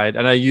a guide,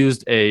 and I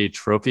used a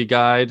trophy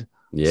guide.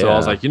 Yeah. So I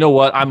was like, you know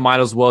what? I might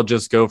as well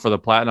just go for the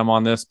platinum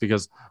on this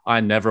because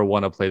I never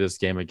want to play this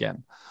game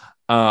again.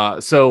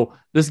 So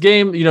this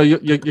game, you know,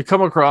 you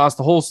come across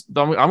the whole.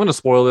 I'm going to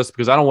spoil this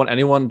because I don't want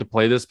anyone to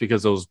play this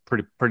because it was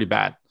pretty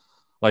bad.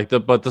 But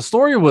the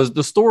story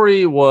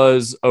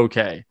was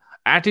okay.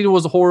 Acting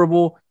was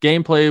horrible.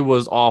 Gameplay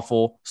was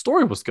awful.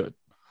 Story was good.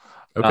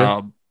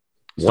 Okay.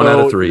 1 out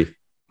of 3.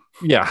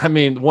 Yeah, I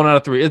mean, 1 out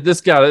of 3.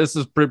 This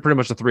is pretty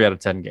much a 3 out of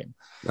 10 game.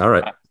 All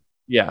right.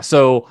 Yeah.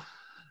 So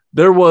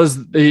there was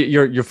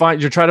you're trying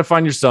to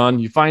find your son.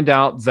 You find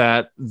out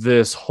that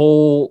this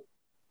whole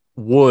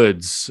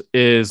woods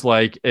is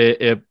like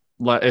it's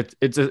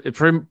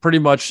pretty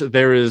much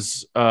there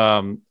is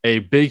a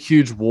big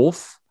huge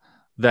wolf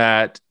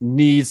that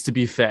needs to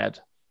be fed,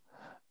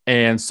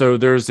 and so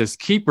there's this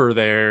keeper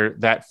there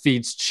that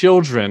feeds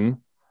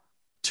children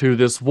to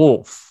this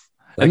wolf.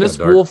 And this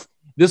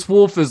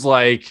wolf is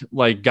like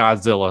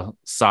Godzilla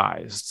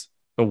sized,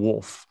 a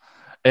wolf.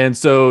 And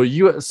so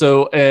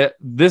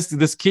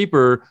this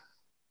keeper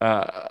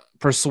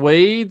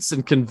persuades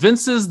and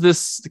convinces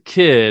this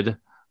kid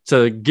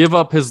to give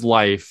up his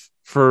life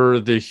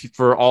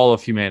for all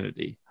of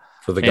humanity.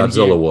 For the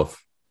Godzilla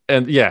wolf.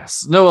 And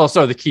yes, no,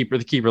 sorry, the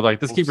keeper. Like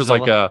this keeper's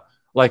like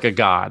a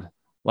god.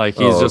 Like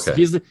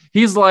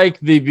he's like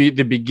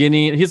the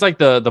beginning. He's like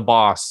the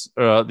boss,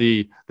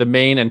 the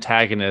main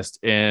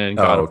antagonist in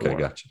God of War.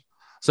 Gotcha.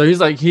 So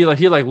he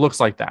looks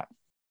like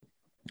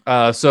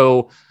that.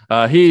 So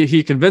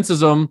he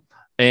convinces him,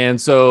 and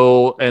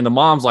the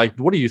mom's like,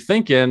 "What are you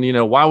thinking? You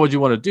know, why would you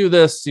want to do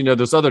this? You know,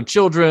 there's other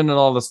children and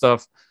all this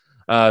stuff."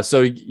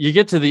 So you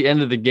get to the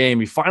end of the game.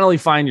 You finally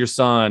find your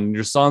son.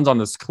 Your son's on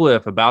this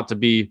cliff, about to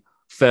be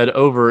fed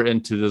over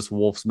into this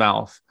wolf's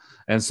mouth.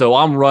 And so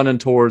I'm running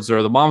towards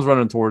her. The mom's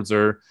running towards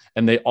her,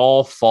 and they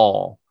all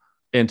fall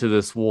into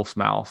this wolf's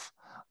mouth.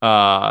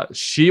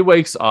 She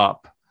wakes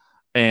up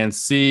and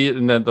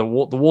then the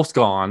wolf's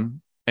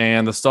gone,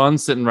 and the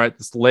son's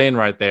laying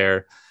right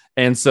there.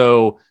 And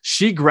so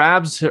she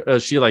grabs her,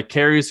 she like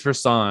carries her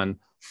son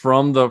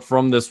from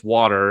this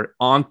water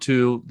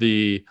onto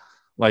the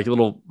like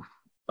little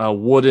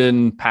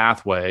wooden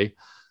pathway.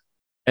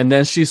 And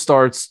then she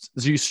starts,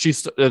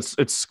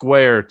 it's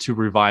square to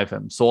revive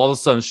him. So all of a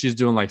sudden she's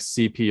doing like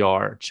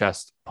CPR,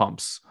 chest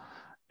pumps.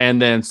 And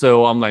then,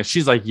 so I'm like,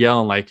 she's like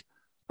yelling like,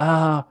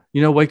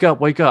 wake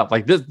up.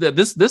 Like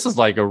this is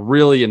like a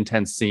really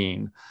intense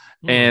scene.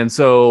 And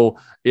so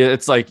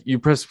it's like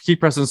keep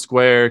pressing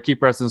square.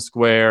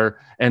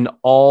 And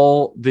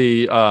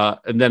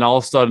and then all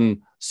of a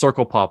sudden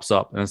circle pops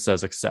up and it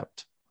says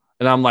accept.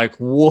 And I'm like,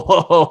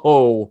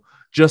 whoa,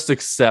 just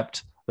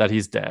accept that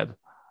he's dead.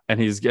 And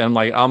I'm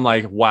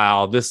like,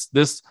 wow, this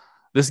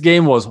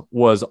game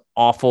was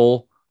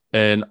awful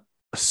in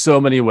so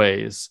many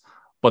ways,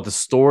 but the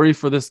story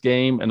for this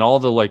game and all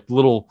the like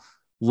little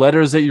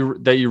letters that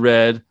you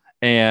read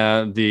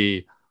and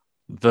the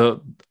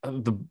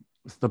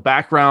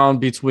background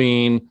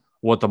between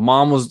what the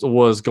mom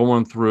was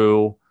going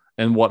through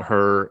and what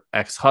her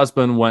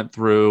ex-husband went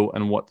through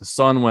and what the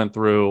son went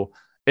through,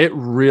 it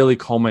really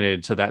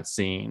culminated to that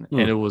scene.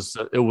 And it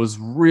was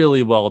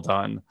really well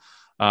done.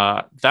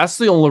 That's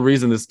the only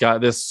reason this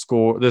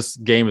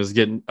game is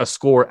getting a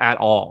score at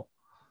all,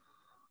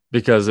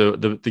 because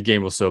the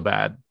game was so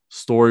bad.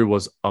 Story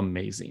was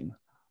amazing,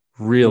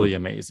 really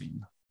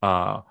amazing.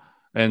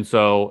 And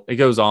so it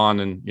goes on,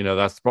 and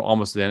that's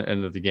almost the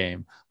end of the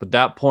game. But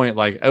that point,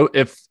 like,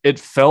 if it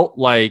felt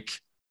like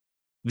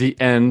the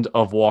end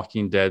of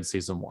Walking Dead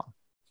season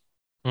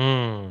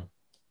 1.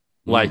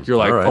 Like you're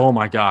like, right. Oh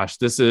my gosh,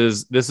 this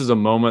is a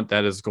moment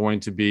that is going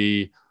to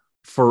be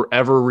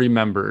forever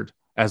remembered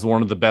as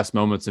one of the best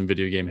moments in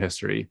video game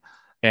history.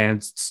 And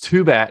it's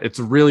too bad. It's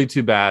really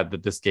too bad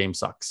that this game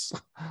sucks.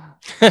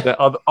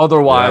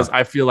 Otherwise,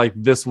 I feel like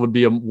this would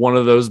be one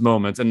of those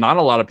moments. And not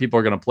a lot of people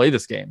are going to play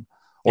this game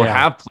or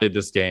have played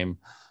this game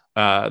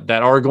that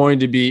are going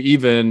to be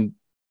even,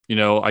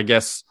 I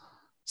guess,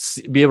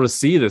 be able to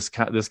see this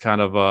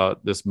kind of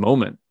this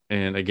moment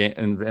in a game,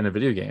 in a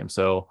video game.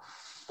 So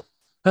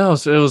it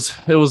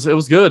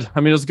was good. I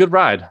mean, it was a good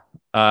ride.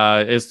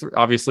 It's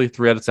obviously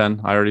 3 out of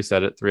 10. I already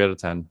said it, 3 out of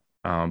 10.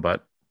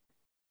 But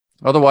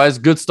Otherwise,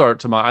 good start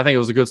to my. I think it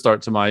was a good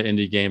start to my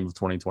indie game of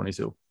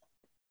 2022.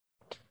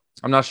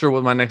 I'm not sure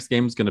what my next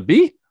game is going to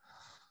be,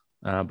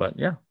 but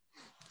yeah,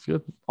 it's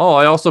good. Oh,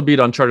 I also beat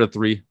Uncharted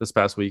 3 this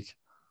past week,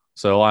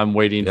 so I'm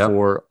waiting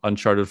for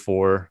Uncharted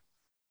 4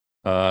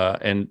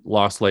 and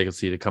Lost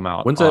Legacy to come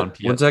out. When's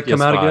that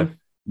come out again?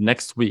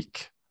 Next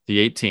week,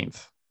 the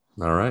 18th.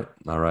 All right.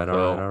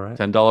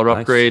 $10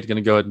 upgrade. Going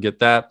to go ahead and get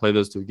that. Play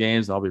those 2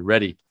 games, and I'll be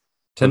ready.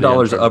 $10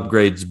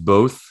 upgrades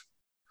both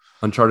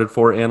Uncharted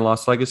 4 and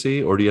Lost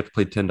Legacy, or do you have to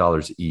pay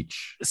 $10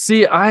 each?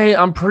 See,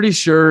 I'm pretty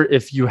sure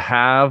if you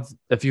have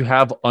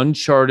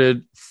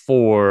Uncharted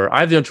 4, I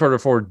have the Uncharted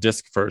 4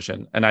 disc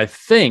version, and I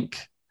think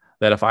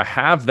that if I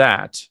have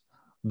that,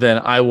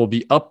 then I will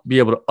be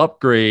able to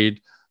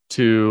upgrade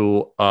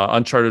to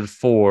Uncharted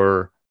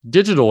 4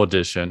 digital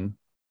edition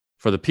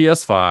for the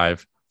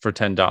PS5 for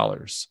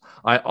 $10.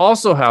 I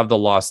also have the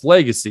Lost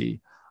Legacy.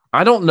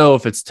 I don't know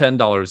if it's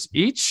 $10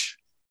 each.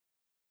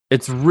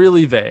 It's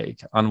really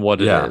vague on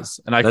what it is,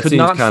 and I could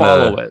not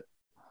follow it.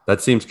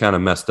 That seems kind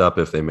of messed up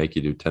if they make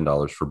you do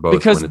 $10 for both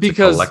because a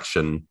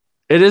collection.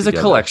 It is together.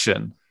 A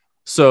collection,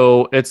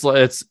 so it's.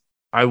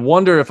 I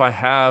wonder if I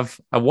have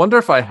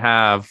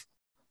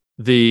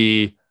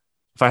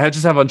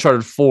just have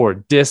Uncharted 4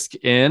 disc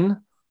in,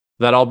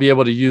 that I'll be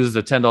able to use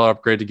the $10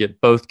 upgrade to get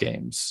both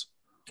games.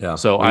 Yeah.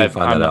 So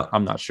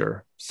I'm not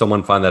sure.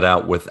 Someone find that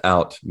out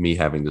without me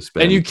having to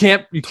spend. And you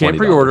can't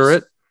pre-order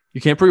it. You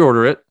can't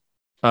pre-order it.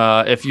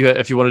 If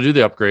you want to do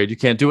the upgrade, you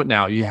can't do it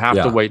now. You have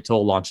to wait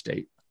till launch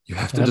date. You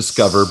have to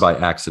discover by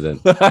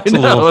accident. I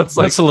know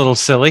that's a little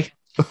silly.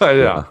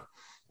 Yeah,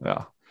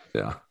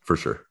 for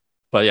sure.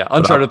 But yeah,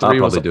 Uncharted 3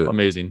 was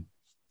amazing.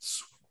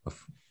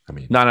 I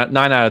mean, 9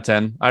 out of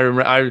 10. I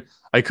remember.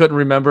 I couldn't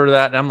remember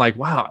that, and I'm like,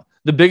 wow.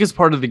 The biggest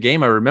part of the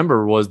game I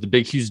remember was the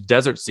big, huge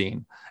desert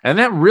scene, and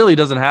that really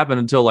doesn't happen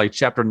until like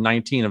chapter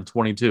 19 of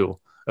 22.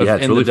 Yeah,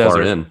 it's really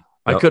far in.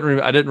 Yep.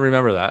 I didn't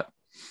remember that.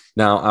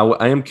 Now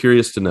I am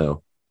curious to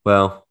know.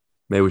 Well,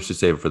 maybe we should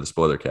save it for the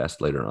spoiler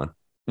cast later on.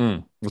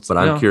 But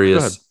I'm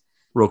curious,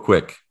 real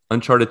quick.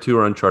 Uncharted 2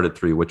 or Uncharted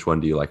 3? Which one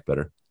do you like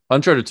better?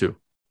 Uncharted 2.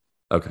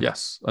 Okay.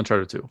 Yes,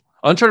 Uncharted 2.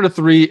 Uncharted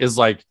 3 is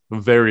like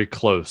very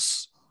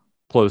close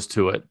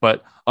to it,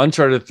 but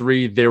Uncharted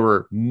 3, there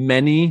were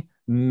many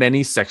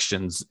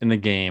sections in the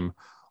game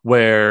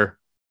where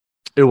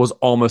it was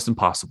almost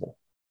impossible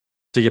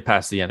to get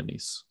past the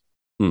enemies.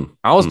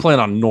 I was playing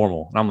on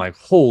normal, and I'm like,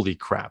 holy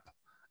crap.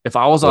 If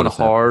I was on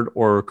hard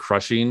or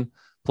crushing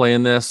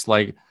playing this,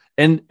 like,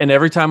 and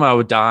every time I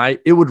would die,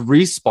 it would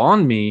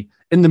respawn me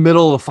in the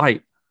middle of the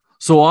fight.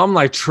 So I'm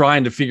like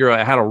trying to figure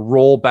out how to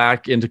roll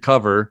back into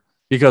cover,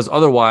 because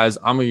otherwise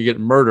I'm going to get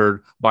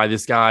murdered by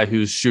this guy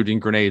who's shooting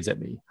grenades at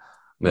me.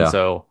 Yeah. And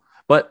so,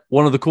 but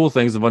one of the cool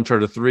things of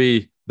Uncharted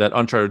 3 that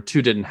Uncharted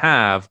 2 didn't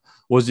have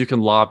was you can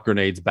lob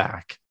grenades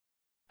back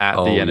at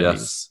the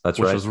enemies. Yes,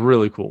 which was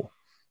really cool.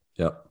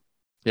 Yep.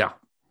 Yeah.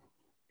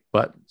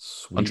 But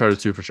sweet. Uncharted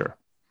 2 for sure.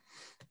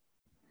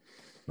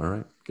 All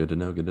right. Good to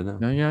know.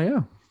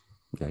 Yeah.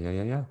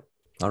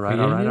 All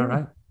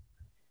right.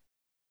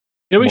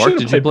 Yeah, we should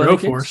have played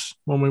Broforce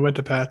when we went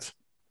to Pat's.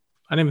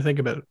 I didn't even think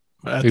about it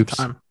at the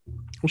time.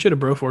 We should have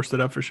Broforced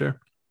it up for sure.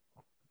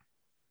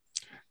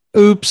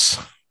 Oops.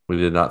 We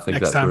did not think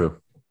that through.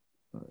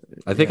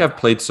 I think I've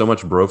played so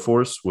much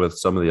Broforce with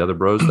some of the other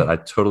bros that I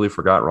totally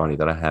forgot, Ronnie,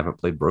 that I haven't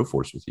played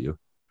Broforce with you.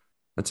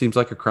 That seems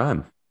like a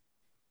crime.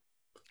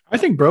 I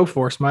think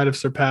Broforce might have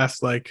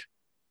surpassed, like,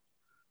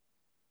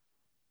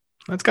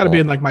 that's got to be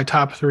in like my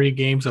top 3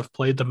 games I've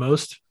played the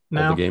most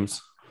now. All the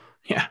games?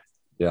 Yeah.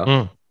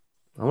 I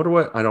wonder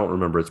what, I don't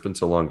remember. It's been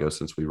so long ago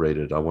since we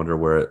rated. I wonder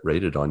where it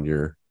rated on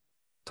your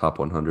top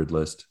 100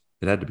 list.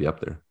 It had to be up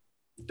there.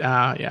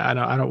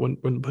 I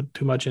wouldn't put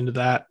too much into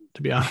that,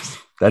 to be honest.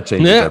 That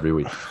changes every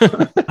week.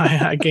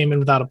 I came in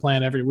without a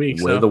plan every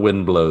week. Where the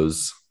wind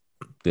blows.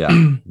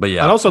 Yeah. But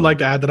yeah. I'd also like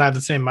to add that I have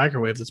the same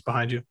microwave that's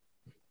behind you.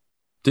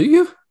 Do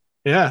you?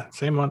 Yeah,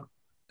 same one.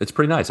 It's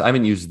pretty nice. I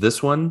haven't used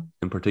this one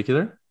in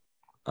particular,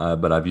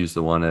 but I've used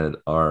the one at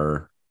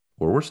where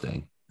we're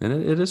staying, and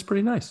it is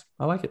pretty nice.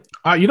 I like it.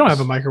 You don't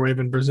have a microwave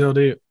in Brazil,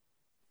 do you?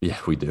 Yeah,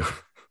 we do.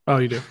 Oh,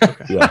 you do?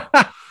 Okay. Yeah.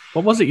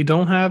 What was it you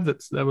don't have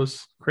that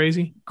was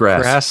crazy?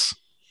 Grass.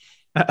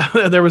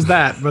 There was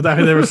that, but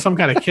there was some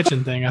kind of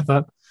kitchen thing, I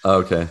thought.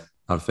 Okay.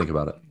 I'll think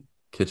about it.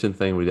 Kitchen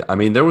thing.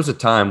 There was a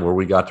time where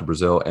we got to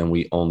Brazil and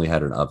we only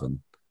had an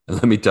oven. And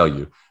let me tell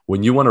you,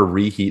 when you want to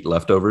reheat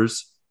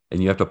leftovers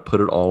and you have to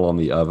put it all on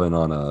the oven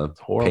on a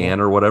pan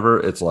or whatever,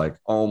 it's like,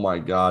 oh my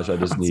gosh, I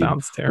just need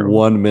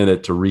 1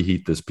 minute to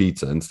reheat this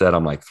pizza. Instead,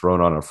 I'm like throwing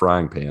on a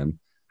frying pan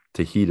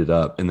to heat it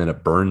up, and then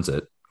it burns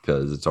it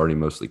because it's already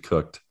mostly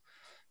cooked.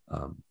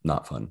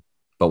 Not fun.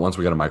 But once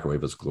we got a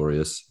microwave, it's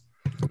glorious.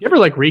 You ever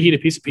like reheat a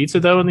piece of pizza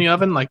though in the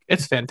oven? Like,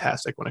 it's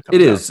fantastic when it comes.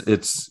 It is.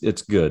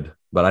 It's good,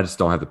 but I just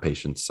don't have the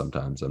patience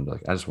sometimes. I'm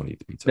like, I just want to eat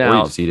the pizza, now, or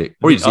you just eat it,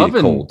 or you just eat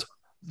it cold.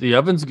 The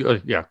oven's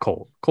good. Yeah,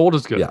 cold. Cold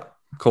is good. Yeah,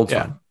 cold's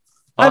fine.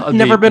 I've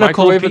never been a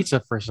cold pizza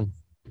person.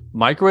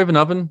 Microwave and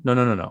oven?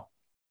 No.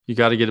 You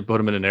got to put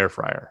them in an air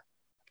fryer.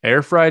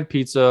 Air fried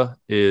pizza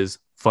is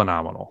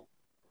phenomenal.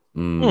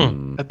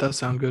 That does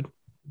sound good.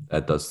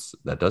 That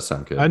does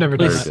sound good. I never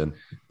done Very that. good.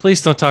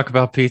 Please don't talk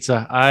about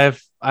pizza.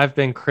 I've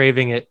been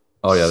craving it.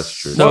 Oh yeah, that's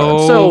true.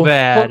 So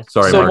bad.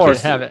 Sorry, so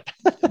Marcus. Have it.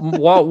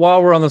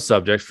 while we're on the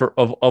subject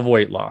of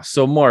weight loss,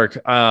 so Mark,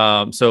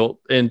 so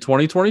in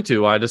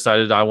 2022, I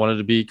decided I wanted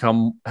to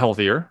become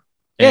healthier.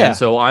 Yeah. And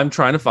so I'm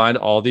trying to find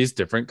all these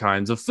different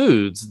kinds of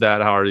foods that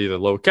are either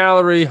low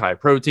calorie, high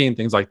protein,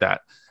 things like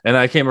that. And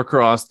I came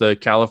across the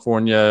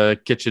California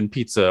Kitchen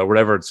Pizza, or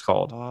whatever it's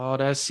called. Oh,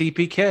 that's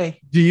CPK.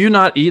 Do you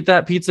not eat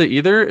that pizza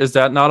either? Is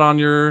that not on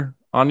your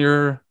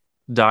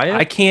diet?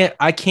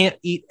 I can't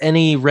eat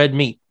any red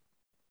meat.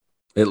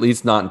 At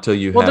least not until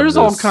you. Well, have there's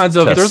all this kinds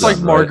of test there's like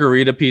done, right?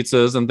 margarita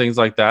pizzas and things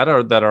like that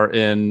are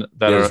in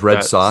that Is are red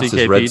that sauce? Is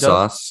CKP red does?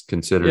 sauce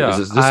considered? Yeah.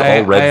 Is this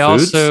all red I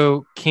foods?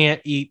 also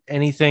can't eat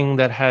anything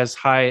that's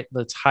high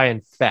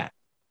in fat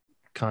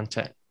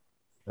content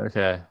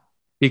Okay,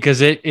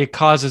 because it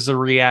causes a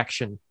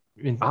reaction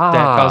that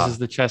causes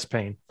the chest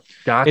pain.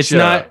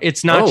 gotcha.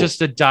 It's not Oh.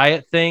 just a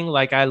diet thing.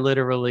 Like I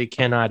literally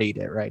cannot eat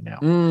it right now.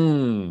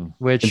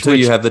 Which Until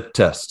you have the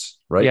test,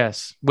 right?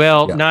 Yes.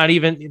 Well, Yeah. not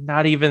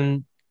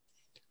even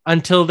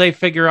until they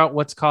figure out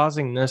what's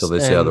causing this. Until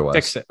they say and otherwise.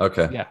 Fix it.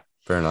 Okay. Yeah.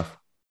 Fair enough.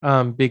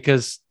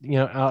 Because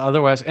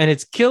otherwise, and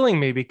it's killing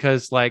me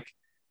because like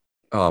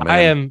Oh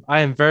man, I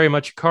am very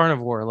much a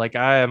carnivore. Like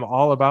I am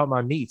all about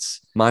my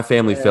meats. my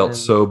family felt And-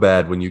 so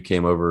bad when you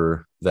came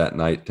over that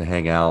night to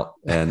hang out,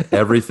 and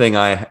everything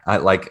I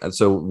like.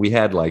 So we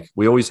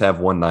always have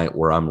one night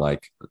where I'm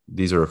like,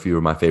 these are a few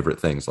of my favorite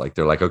things. Like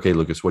they're like, okay,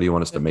 Lucas, what do you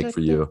want us to make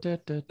for you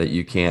that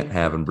you can't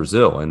have in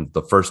Brazil? And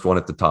the first one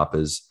at the top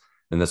is,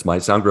 and this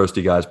might sound gross to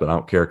you guys, but I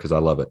don't care because I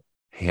love it.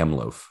 Ham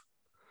loaf.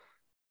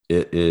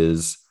 It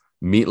is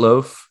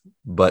meatloaf,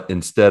 but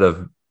instead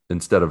of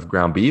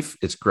ground beef,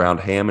 it's ground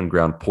ham and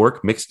ground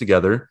pork mixed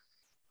together,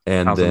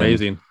 and Sounds then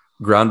amazing.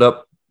 ground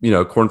up,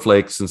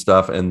 cornflakes and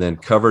stuff, and then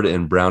covered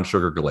in brown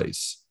sugar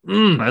glaze.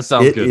 That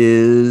sounds It good.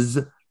 is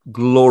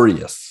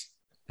glorious.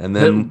 And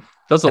then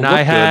Doesn't And look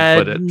I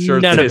had good, but it sure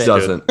none of tastes it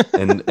good.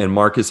 doesn't. And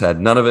Marcus had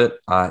none of it,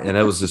 and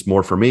it was just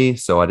more for me,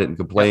 so I didn't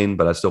complain.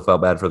 But I still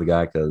felt bad for the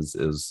guy because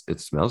it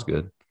smells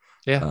good.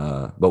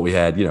 Yeah. But we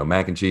had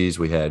mac and cheese.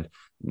 We had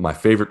my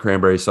favorite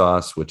cranberry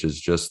sauce, which is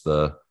just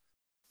the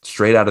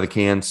straight out of the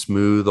can,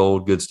 smooth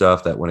old good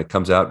stuff that when it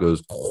comes out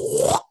goes,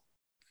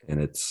 and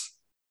it's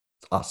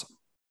awesome.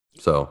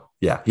 So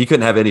yeah, he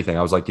couldn't have anything.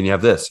 I was like, "Can you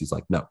have this?" He's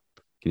like, "No."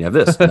 "Can you have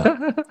this?"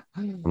 "No."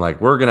 I'm like,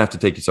 "We're gonna have to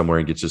take you somewhere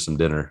and get you some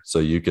dinner so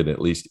you can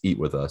at least eat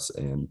with us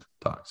and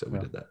talk." So we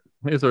did that.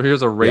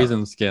 Here's a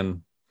raisin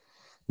skin.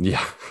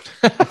 Yeah,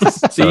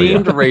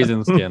 Steamed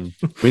raisin skin.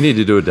 we need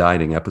to do a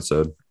dieting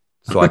episode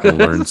so I can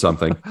learn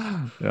something,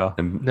 Yeah.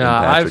 and No,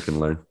 Patrick can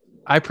learn.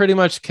 I pretty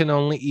much can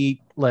only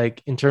eat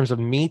like in terms of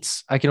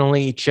meats, I can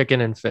only eat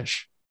chicken and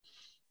fish.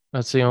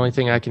 That's the only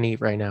thing I can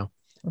eat right now.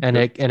 And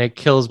it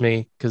kills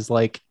me because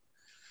like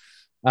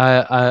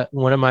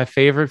one of my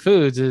favorite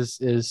foods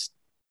is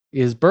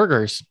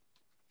burgers.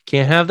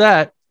 Can't have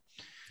that.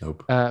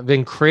 Nope.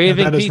 Been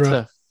craving that is pizza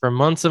rough. for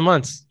months and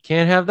months.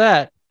 Can't have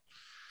that.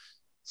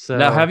 So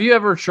Now, have you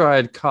ever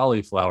tried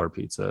cauliflower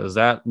pizza? Is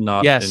that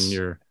not Yes. in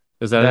your?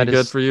 Is that, That any good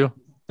is- for you?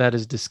 that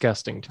is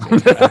disgusting to me.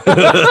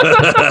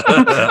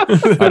 I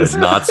did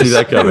not see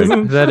that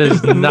coming.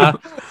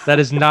 that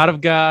is not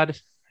of God.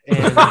 And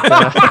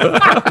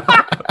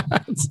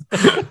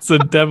It's a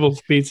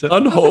devil's pizza.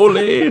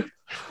 Unholy.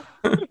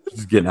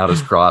 He's getting out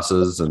his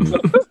crosses and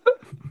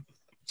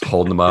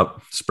holding them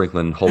up,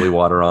 sprinkling holy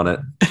water on it.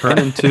 Turn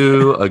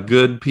into a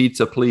good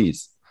pizza,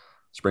 please.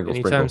 Sprinkle,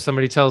 anytime sprinkle.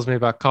 somebody tells me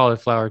about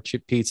cauliflower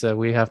chip pizza,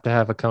 we have to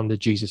have a come to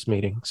Jesus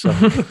meeting. So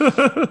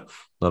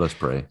Let us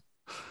pray.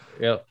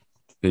 yep.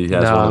 He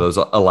has No. one of those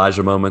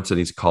Elijah moments, and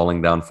he's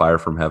calling down fire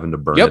from heaven to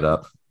burn Yep. it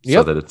up so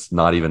Yep. that it's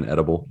not even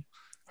edible.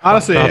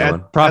 Honestly, Another at, one.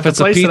 at the Prophets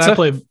of place that I pizza?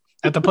 play,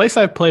 at the place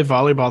I play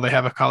volleyball, they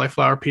have a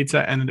cauliflower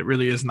pizza, and it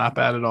really is not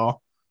bad at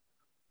all.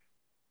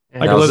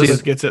 Like Now, is Elizabeth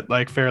this- gets it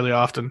like fairly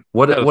often.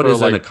 What Yeah, is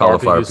throw, in a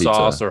cauliflower barbecue pizza?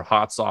 sauce or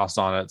hot sauce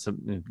on it? To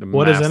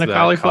What is mask in a that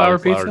cauliflower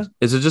pizza?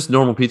 Is it just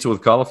normal pizza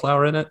with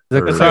cauliflower in it? The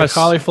Or- It's like crust. a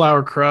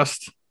cauliflower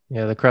crust.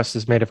 Yeah, the crust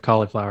is made of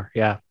cauliflower.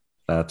 Yeah.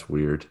 That's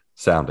weird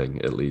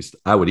sounding, at least.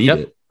 I would eat Yep.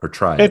 it or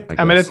try it.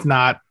 I mean, guess. it's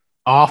not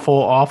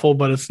awful,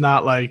 but it's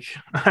not like.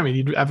 I mean,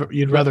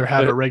 you'd rather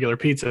have a regular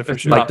pizza for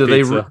It's sure. not like, do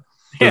they pizza.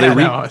 do Yeah,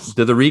 they no, it's-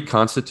 do they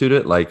reconstitute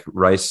it like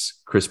Rice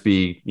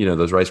Krispie?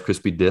 Those Rice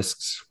Krispie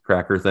discs,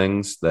 cracker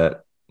things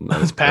that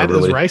Those are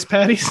really- rice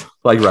patties.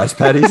 like rice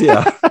patties,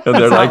 yeah. And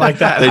they're It's not like, like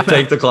that. They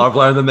take the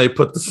cauliflower and then they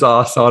put the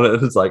sauce on it,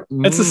 and it's like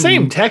It's the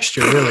same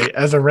texture, really,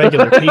 as a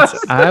regular pizza.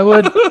 I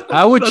would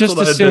That's just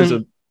what I assume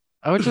envisioned.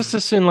 I would just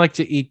assume like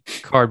to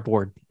eat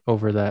cardboard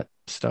over that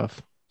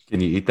stuff. Can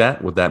you eat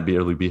that? Would that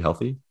really be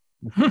healthy?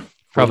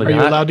 Probably Are you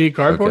not. allowed to eat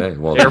cardboard? Okay,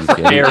 well, Air, then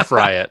you can. air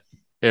fry it.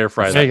 Air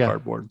fry There you that go.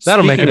 cardboard.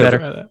 That'll make it Speaking of-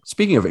 better.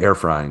 Speaking of air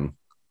frying,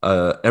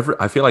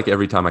 I feel like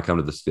every time I come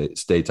to the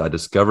States, I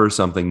discover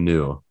something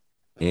new.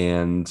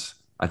 And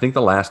I think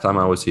the last time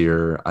I was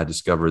here, I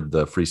discovered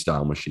the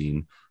freestyle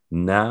machine.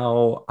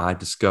 Now I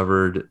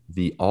discovered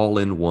the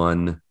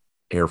all-in-one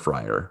air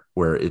fryer,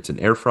 where it's an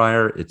air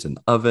fryer, it's an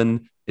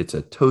oven, it's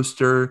a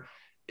toaster,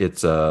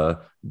 it's a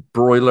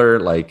broiler.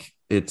 Like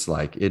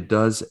it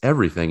does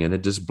everything, and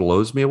it just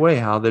blows me away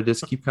how they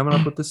just keep coming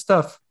up with this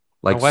stuff.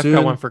 Like My wife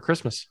got one for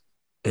Christmas.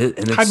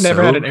 I've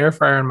never had an air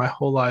fryer in my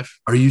whole life.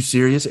 Are you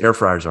serious? Air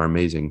fryers are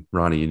amazing,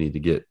 Ronnie. You need to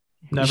get.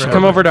 Never You should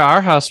come over to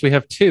our house. We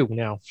have 2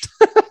 now.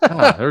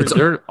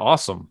 They're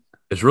awesome.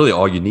 It's really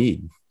all you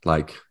need.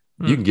 Like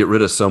you can get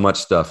rid of so much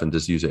stuff and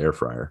just use an air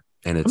fryer.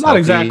 And it's I'm not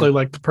exactly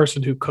like the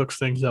person who cooks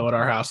things though at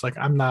our house. Like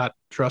I'm not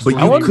trustworthy.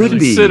 But you could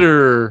be.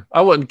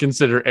 I wouldn't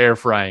consider air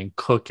frying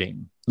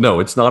cooking. No,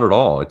 it's not at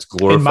all. It's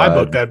glorified. In my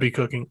book, that'd be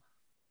cooking.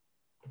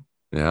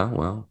 Yeah,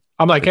 well.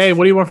 I'm like, hey,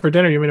 what do you want for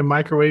dinner? You want me to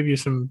microwave you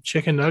some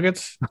chicken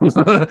nuggets?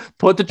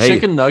 Put the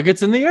chicken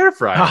nuggets in the air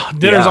fryer. Oh,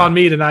 dinner's on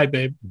me tonight,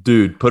 babe.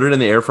 Dude, put it in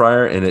the air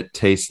fryer and it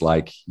tastes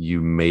like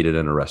you made it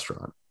in a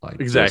restaurant.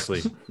 Like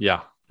exactly.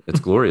 Yeah. It's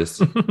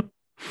glorious.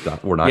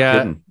 We're not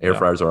kidding. Air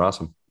fryers are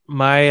awesome.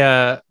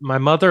 My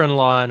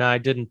mother-in-law and I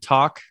didn't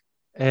talk,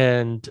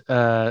 and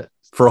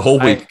for a whole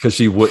week because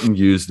she wouldn't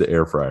use the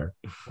air fryer.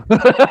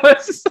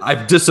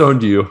 I've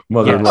disowned you,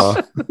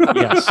 mother-in-law.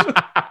 Yes.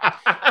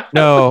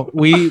 No,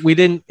 we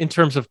didn't. In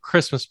terms of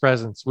Christmas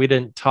presents, we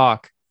didn't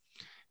talk,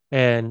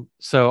 and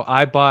so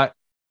I bought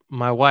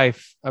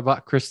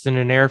Kristen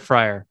an air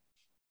fryer,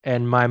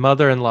 and my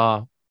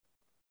mother-in-law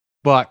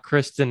bought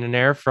Kristen an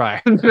air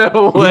fryer.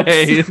 No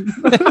way.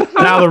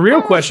 Now the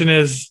real question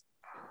is,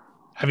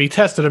 have you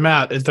tested them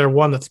out? Is there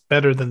one that's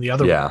better than the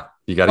other one? Yeah,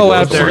 you got to go.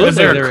 Absolutely. Is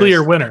there a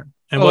clear winner?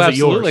 And was it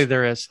yours? Absolutely,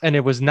 there is, and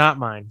it was not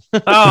mine.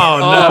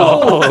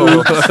 Oh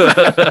no!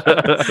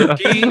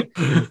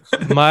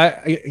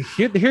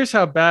 Here's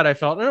how bad I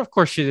felt, and of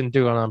course she didn't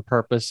do it on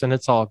purpose, and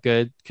it's all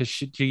good because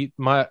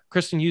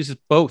Kristen uses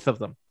both of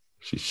them.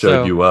 She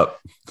showed you up.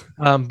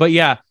 But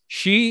yeah,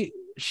 she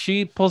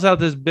pulls out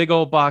this big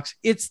old box.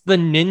 It's the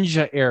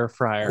Ninja air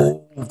fryer.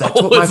 Oh, that's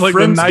what my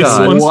friends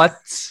got. Ones. What?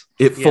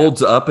 It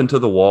folds up into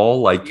the wall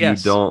like you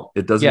don't.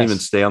 It doesn't even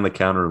stay on the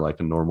counter like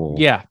a normal.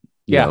 You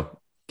know,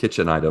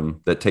 kitchen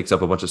item that takes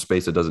up a bunch of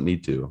space it doesn't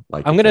need to.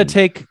 Like I'm gonna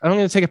take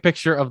a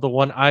picture of the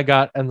one I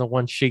got and the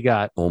one she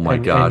got. Oh my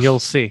gosh, and you'll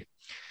see.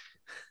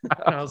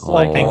 I was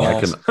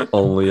I can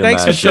only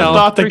thanks, imagine. Michelle.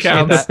 Thought that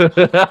counts.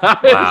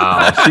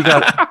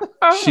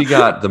 Wow, she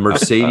got the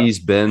Mercedes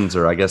Benz,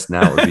 or I guess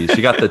now it would be.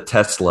 She got the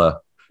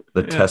Tesla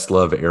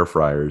of air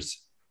fryers.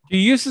 She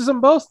uses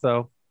them both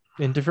though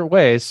in different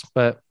ways,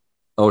 but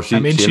she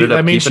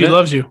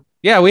loves you.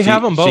 Yeah, we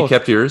have them both. She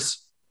kept yours.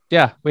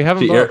 Yeah, we have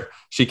them both.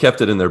 She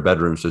kept it in their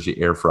bedroom, so she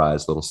air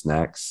fries little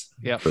snacks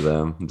for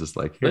them. And just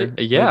like, here,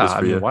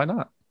 I mean, why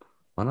not?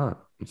 Why not?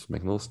 Just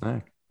make a little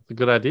snack. It's a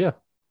good idea.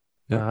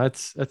 Yeah, no,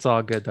 it's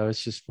all good though.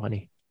 It's just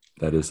funny.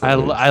 That is.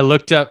 I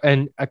looked up,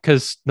 and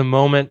because the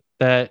moment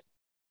that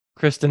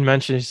Kristen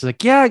mentioned, she's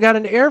like, "Yeah, I got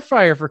an air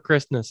fryer for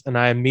Christmas," and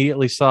I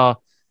immediately saw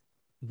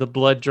the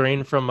blood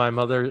drain from my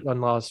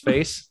mother-in-law's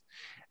face,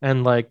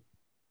 and like,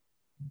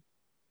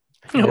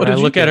 I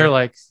look at her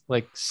like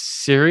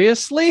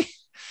seriously.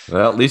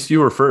 Well, at least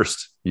you were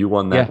first. You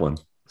won that one.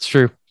 It's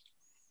true.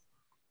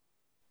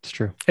 It's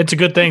true. It's a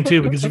good thing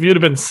too, because if you'd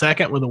have been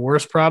second with the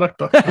worst product,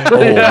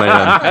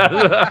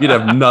 man, you'd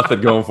have nothing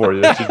going for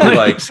you. She'd be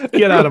like,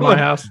 "Get out of my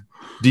house."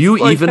 Do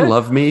you even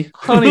love me,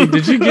 honey?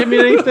 Did you get me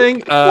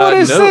anything? What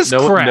is this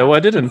crap? No,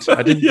 I didn't.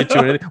 I didn't get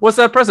you anything. What's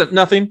that present?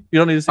 Nothing. You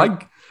don't need to say. I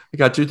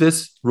got you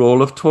this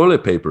roll of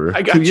toilet paper.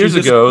 I got 2 years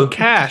you this ago.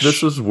 cash.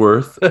 This was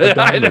worth a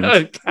diamond. I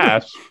know,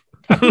 cash.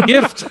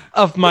 Gift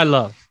of my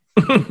love.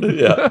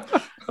 Yeah.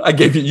 I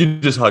gave you. You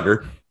just hug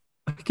her.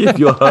 I gave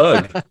you a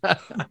hug.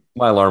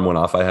 My alarm went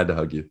off. I had to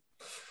hug you.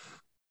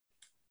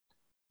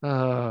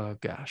 Oh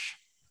gosh.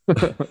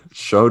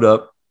 Showed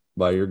up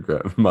by your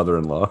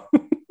mother-in-law.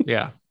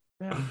 Yeah.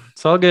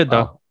 It's all good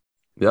though.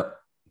 Yep.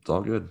 It's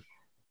all good.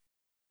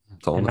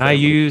 It's all. And I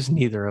use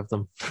neither of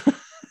them.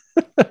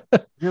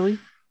 Really?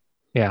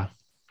 Yeah.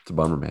 It's a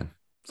bummer, man.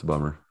 It's a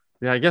bummer.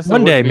 Yeah, I guess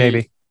one day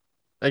maybe.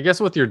 I guess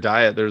with your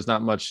diet, there's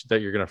not much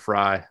that you're gonna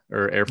fry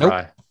or air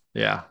fry. Nope.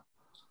 Yeah.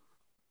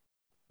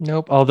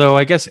 Nope. Although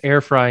I guess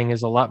air frying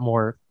is a lot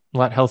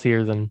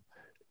healthier than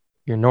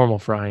your normal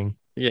frying.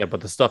 Yeah, but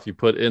the stuff you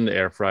put in the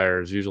air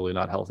fryer is usually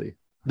not healthy.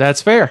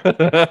 That's fair.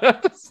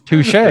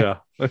 Touche. Yeah.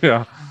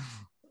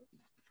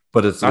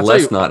 But it's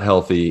not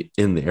healthy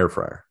in the air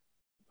fryer.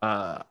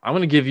 I'm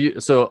going to give you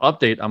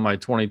update on my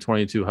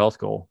 2022 health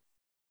goal.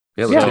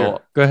 Yeah.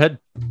 Go ahead.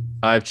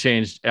 I've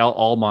changed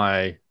all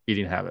my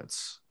eating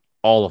habits,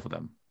 all of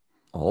them.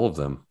 All of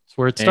them. That's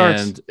where it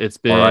starts. And it's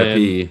been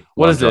R.I.P.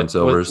 What is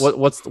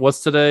it?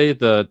 What's today?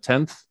 The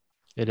 10th.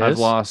 It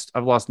is.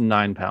 I've lost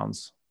 9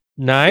 pounds.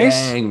 Nice.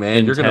 Dang,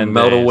 man, you're gonna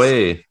melt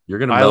away. You're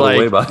gonna melt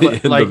away by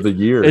the end of the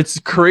year. It's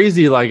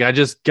crazy. Like I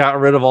just got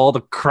rid of all the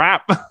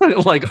crap,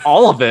 like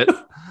all of it.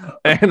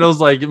 And it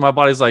was like my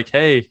body's like,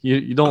 hey,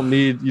 you don't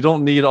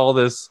need all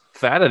this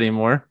fat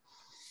anymore.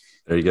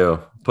 There you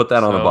go. Put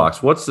that on a So-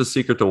 box. What's the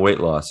secret to weight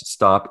loss?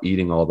 Stop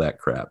eating all that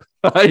crap.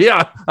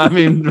 Yeah, I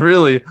mean,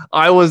 really,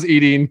 I was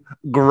eating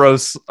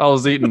gross. I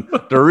was eating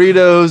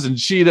Doritos and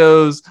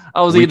Cheetos.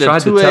 I was We eating at tried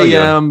to 2 tell you.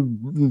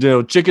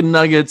 a.m. Chicken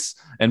nuggets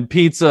and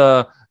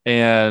pizza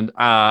and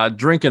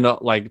drinking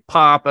like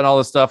pop and all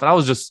this stuff. And I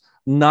was just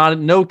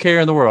no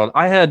care in the world.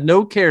 I had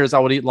no cares. I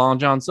would eat Long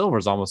John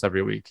Silver's almost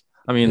every week.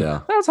 I mean,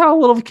 Yeah. that's how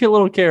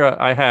little care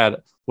I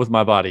had with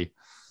my body.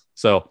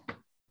 So,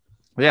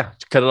 yeah,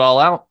 cut it all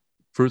out.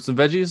 Fruits and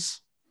veggies.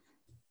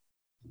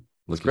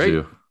 Look at great.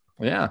 you.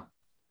 Yeah,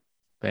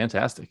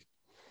 fantastic.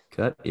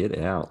 Cut it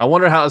out. I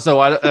wonder how. So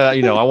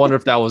I wonder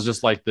if that was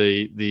just like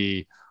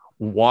the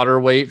water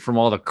weight from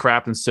all the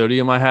crap and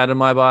sodium I had in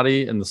my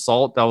body and the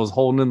salt that was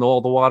holding in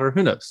all the water.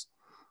 Who knows?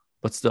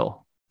 But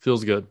still,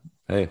 feels good.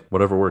 Hey,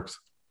 whatever works.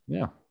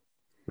 Yeah.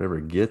 Whatever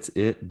gets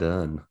it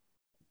done.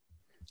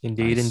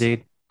 Indeed, Nice.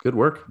 indeed. Good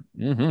work.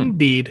 Mm-hmm.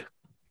 Indeed.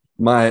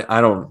 I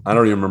don't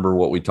even remember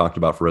what we talked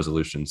about for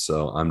resolutions,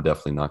 so I'm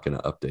definitely not going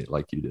to update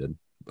like you did.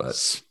 But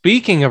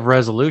Speaking of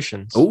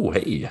resolutions,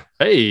 hey,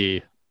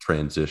 Hey.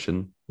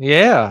 transition.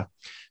 yeah.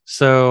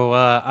 So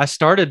I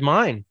started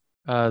mine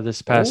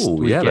this past Oh,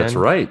 weekend. yeah, that's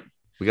right.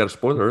 We got a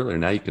spoiler earlier.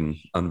 Now you can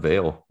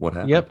unveil what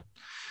happened. Yep.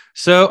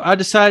 So I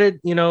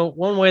decided,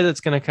 one way that's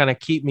going to kind of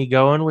keep me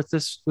going with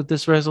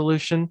this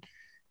resolution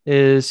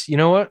is, you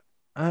know what?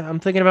 I'm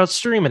thinking about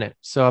streaming it.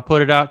 So I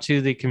put it out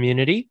to the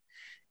community,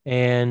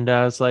 and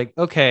I was like,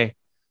 okay,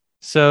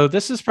 so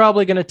this is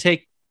probably going to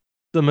take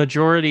the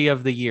majority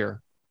of the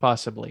year,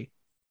 possibly.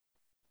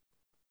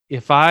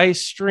 If I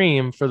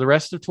stream for the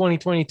rest of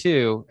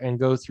 2022 and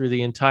go through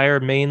the entire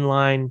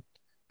mainline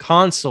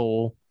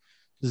console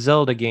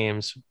Zelda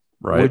games,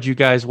 Right. would you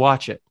guys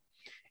watch it?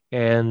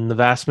 And the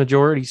vast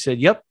majority said,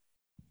 yep.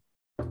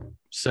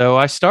 So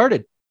I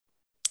started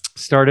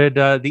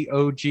the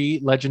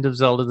OG Legend of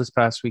Zelda this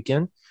past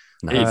weekend.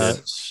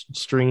 Nice.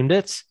 Streamed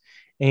it,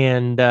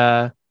 and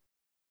I'm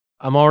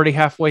already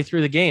halfway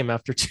through the game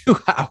after 2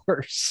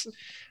 hours.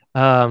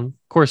 Of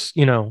course,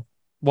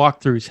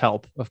 walkthroughs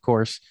help, of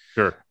course.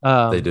 Sure.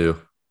 They do.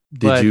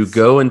 Did you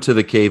go into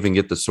the cave and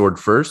get the sword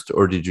first,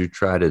 or did you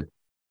try to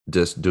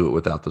just do it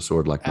without the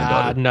sword like my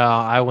daughter? No,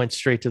 I went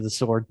straight to the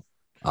sword.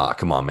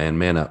 Come on, man.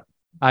 Man up.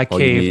 I All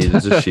you caved. need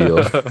is a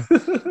shield.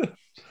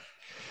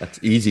 That's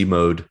easy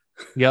mode.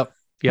 Yep.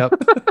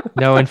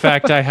 No, in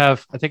fact, I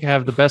think I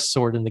have the best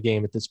sword in the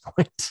game at this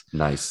point.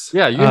 Nice.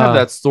 Yeah, you have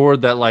that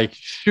sword that like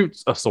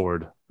shoots a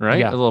sword, right?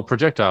 Yeah. A little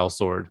projectile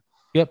sword.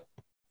 Yep.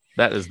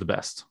 That is the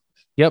best.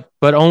 Yep,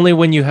 but only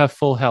when you have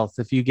full health.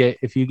 If you get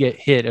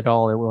hit at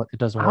all, it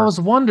doesn't work. I was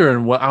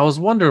wondering what all of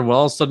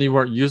a sudden you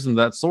weren't using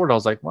that sword. I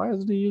was like, why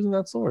isn't he using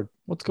that sword?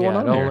 What's going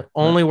on it here?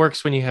 only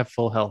works when you have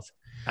full health.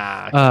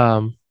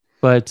 Ah,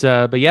 But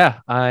yeah,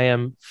 I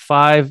am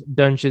 5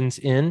 dungeons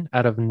in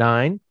out of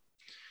 9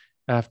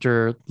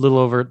 after a little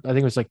over, I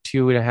think it was like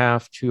 2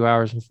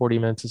 hours and 40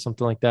 minutes or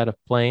something like that of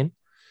playing.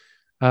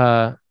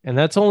 And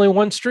that's only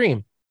one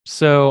stream.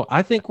 So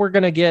I think we're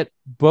going to get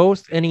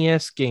both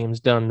NES games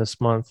done this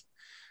month,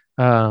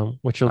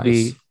 which will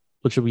be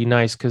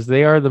nice because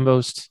they are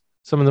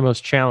some of the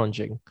most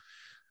challenging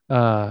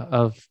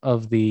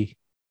of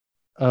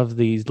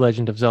these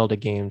Legend of Zelda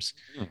games.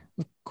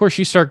 Of course,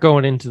 you start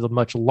going into the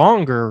much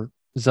longer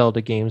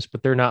Zelda games,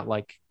 but they're not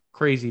like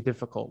crazy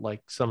difficult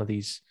like some of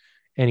these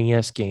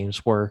NES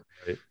games were.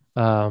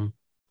 Right.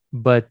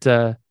 But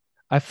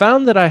I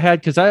found that I had,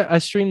 because I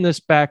streamed this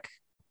back,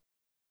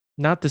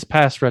 not this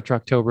past Retro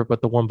October,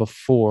 but the one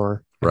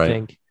before. Right. I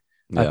think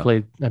Yeah.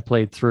 I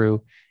played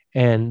through,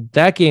 and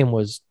that game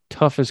was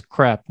tough as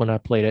crap when I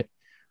played it.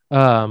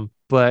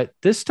 But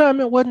this time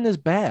it wasn't as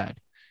bad.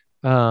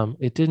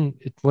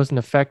 It wasn't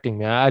affecting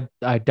me.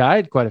 I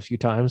died quite a few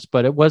times,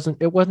 but it wasn't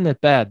that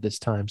bad this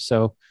time.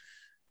 So,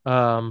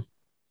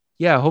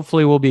 yeah,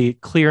 hopefully we'll be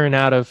clearing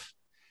out of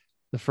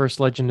the first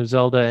Legend of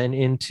Zelda and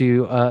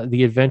into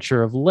the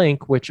Adventure of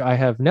Link, which I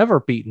have never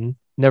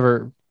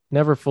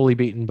fully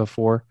beaten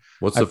before.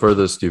 What's the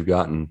furthest you've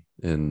gotten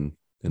in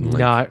Link?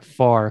 Not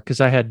far,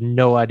 because I had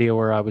no idea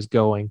where I was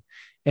going,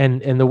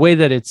 and the way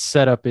that it's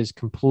set up is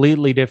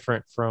completely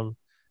different from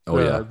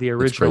the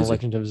original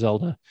Legend of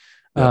Zelda.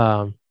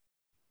 Yep.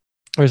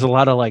 There's a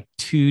lot of like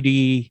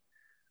 2D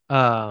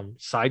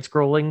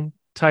side-scrolling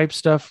type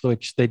stuff,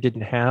 which they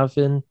didn't have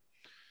in.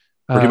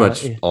 Pretty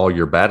much all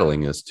your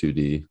battling is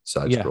 2D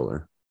side Yeah.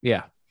 scroller.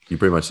 Yeah. You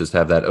pretty much just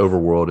have that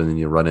overworld, and then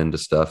you run into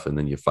stuff, and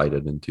then you fight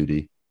it in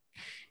 2D.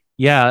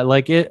 Yeah,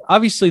 like it.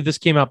 Obviously, this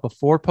came out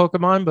before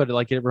Pokemon, but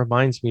like it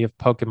reminds me of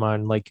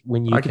Pokemon, like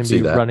when you I can see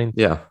be that. running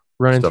Yeah.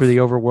 through Stuff. the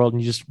overworld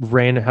and you just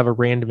have a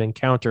random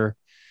encounter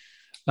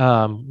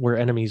where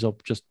enemies will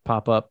just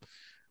pop up.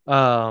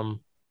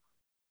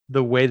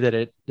 The way that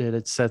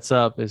it sets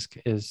up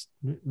is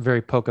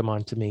very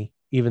Pokemon to me,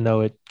 even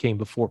though it came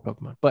before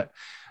Pokemon. But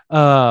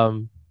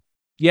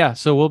yeah,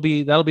 so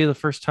that'll be the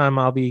first time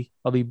I'll be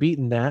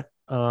beating that.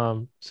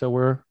 So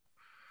we're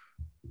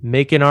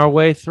making our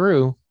way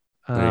through.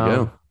 There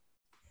you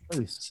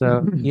go.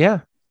 So yeah,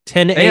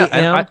 10 Hey,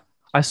 a.m.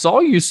 I saw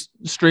you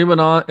streaming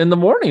on in the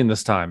morning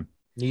this time.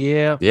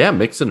 Yeah. Yeah,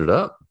 mixing it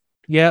up.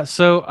 Yeah.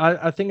 So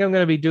I think I'm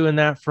going to be doing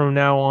that from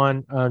now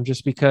on,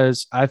 just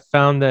because I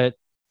found that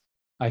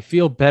I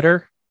feel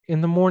better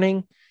in the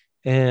morning.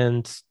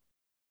 And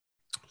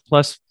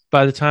plus,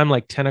 by the time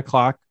like 10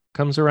 o'clock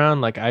comes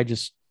around, like I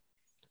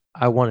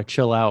want to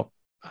chill out.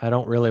 I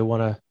don't really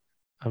want to,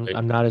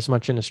 I'm not as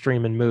much in a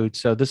streaming mood.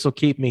 So this will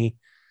keep me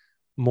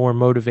more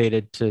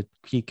motivated to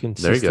keep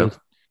There you go.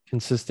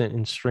 consistent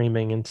in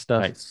streaming and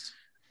stuff. Nice.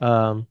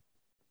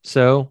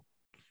 So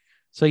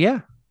yeah,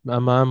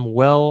 I'm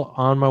well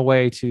on my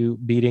way to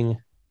beating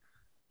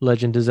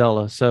Legend of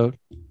Zelda. So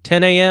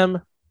 10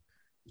 a.m.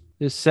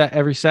 is set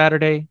every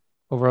Saturday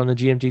over on the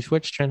GMG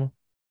Twitch channel.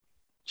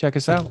 Check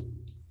us out.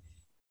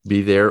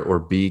 Be there or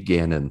be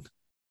Ganon.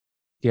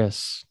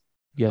 Yes,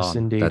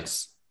 indeed.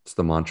 That's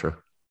the mantra.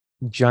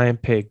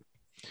 Giant pig.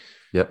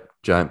 Yep,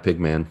 giant pig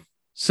man.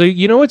 So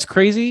you know what's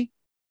crazy?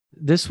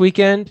 This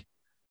weekend,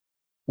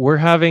 we're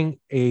having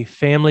a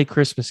family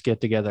Christmas get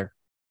together.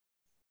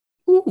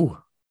 Ooh,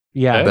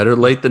 Yeah, better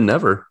late than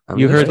never. I mean,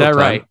 you there's heard still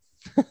that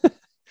time. right.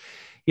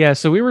 Yeah,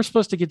 so we were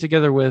supposed to get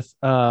together with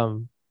my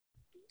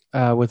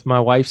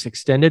wife's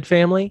extended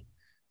family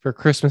for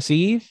Christmas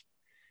Eve,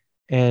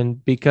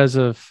 and because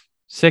of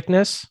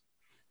sickness,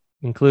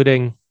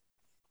 including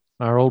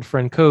our old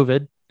friend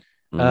COVID,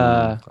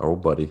 Our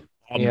old buddy.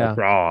 Yeah.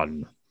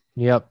 Omicron.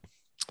 Yep.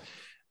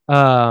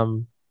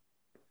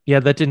 Yeah,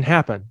 that didn't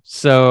happen.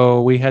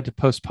 So we had to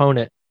postpone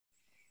it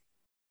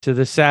to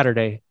this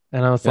Saturday.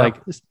 And I was Yeah.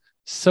 like, it's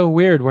so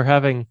weird. We're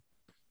having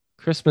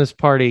Christmas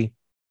party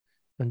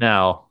in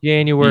Now,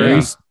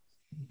 January.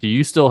 do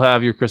you still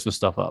have your Christmas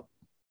stuff up?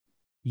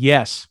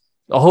 Yes.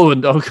 Oh,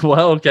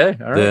 well, okay.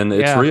 All right. Then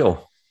it's Yeah.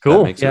 real. Cool.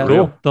 That makes Yeah. it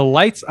real. The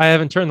lights, I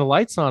haven't turned the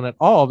lights on at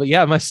all, but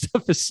yeah, my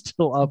stuff is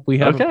still up. We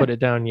haven't Okay. put it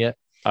down yet.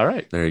 All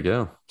right. There you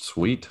go.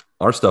 Sweet.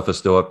 Our stuff is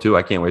still up too.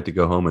 I can't wait to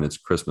go home and it's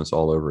Christmas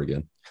all over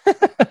again.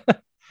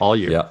 All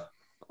year. Yeah,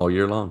 all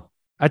year long.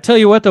 I tell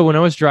you what, though, when I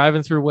was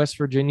driving through West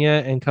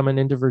Virginia and coming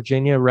into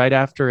Virginia right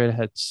after it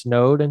had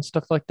snowed and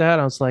stuff like that,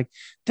 I was like,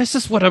 this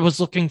is what I was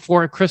looking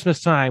for at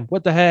Christmas time.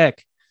 What the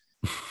heck?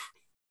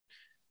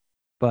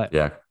 But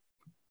Yeah.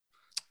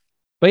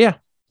 yeah,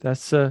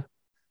 that's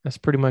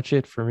pretty much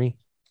it for me.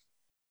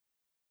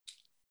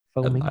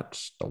 Follow And me.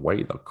 that's the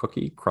way the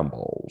cookie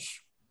crumbles.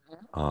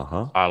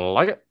 Uh-huh. I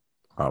like it.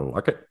 I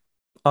like it.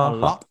 A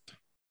lot.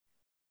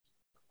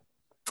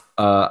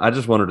 I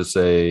just wanted to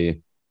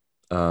say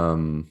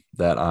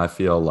that I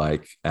feel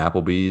like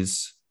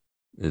Applebee's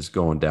is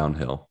going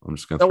downhill. I'm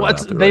just going to throw it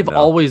out there They've right now.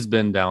 always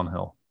been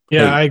downhill.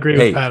 Yeah, Hey, I agree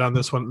hey. with Pat on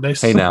this one.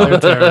 Hey, now. they're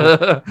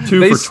terrible. Two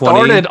They for 20.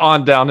 started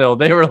on downhill.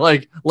 They were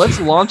like, let's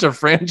launch a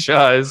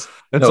franchise.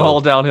 It's No.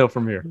 all downhill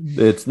from here.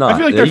 It's not. I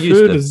feel like They their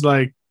used food to- is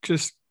like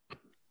just.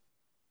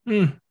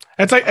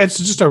 It's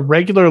just a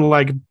regular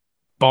like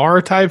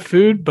bar type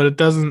food, but it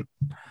doesn't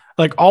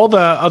like all the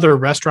other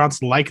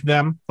restaurants like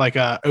them, like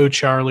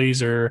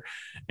O'Charlie's or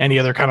any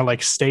other kind of like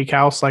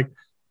steakhouse, like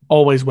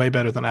always way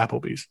better than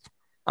Applebee's.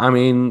 I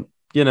mean,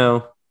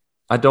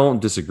 I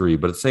don't disagree,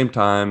 but at the same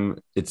time,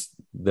 it's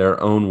their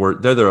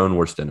own they're their own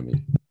worst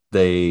enemy.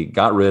 They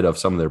got rid of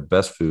some of their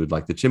best food,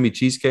 like the chimney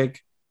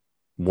cheesecake,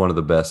 one of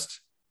the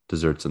best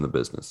desserts in the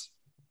business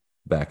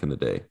back in the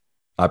day.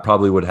 I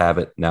probably would have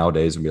it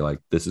nowadays and be like,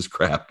 this is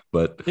crap.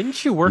 But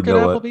Didn't you work You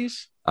at know what?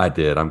 Applebee's? I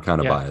did. I'm kind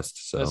of Yeah.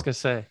 biased. So I was gonna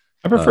say.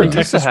 I prefer We used to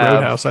Texas have-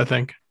 Roadhouse. I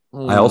think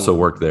I also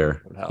work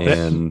there. Roadhouse.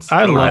 And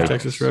I love I-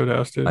 Texas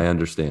Roadhouse too. I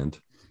understand.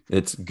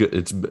 It's good.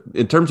 It's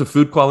in terms of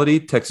food quality,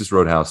 Texas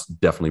Roadhouse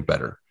definitely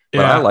better. But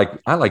Yeah.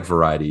 I like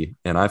variety,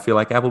 and I feel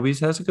like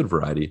Applebee's has a good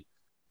variety.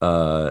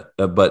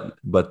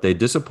 But they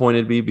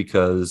disappointed me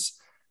because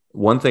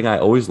one thing I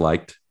always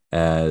liked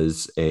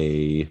as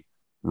a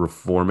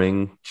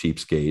reforming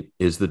cheapskate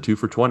is the 2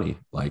 for $20.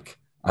 Like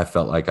I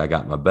felt like I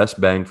got my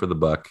best bang for the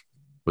buck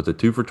with the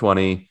 2 for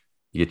 $20.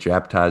 You get your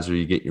appetizer,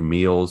 you get your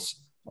meals,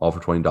 all for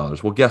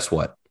 $20. Well, guess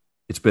what?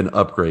 It's been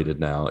upgraded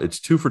now. It's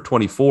 2 for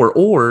 $24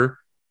 or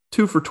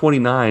 2 for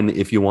 $29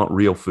 if you want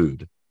real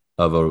food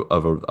of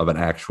an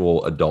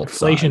actual adult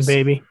Inflation, size.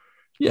 baby.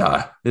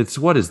 Yeah, it's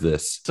what is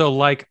this? So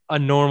like a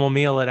normal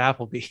meal at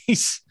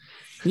Applebee's.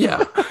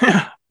 Yeah,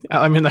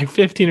 I mean, like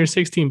 15 or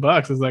 16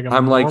 bucks is like a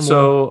I'm like, normal-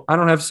 so I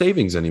don't have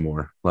savings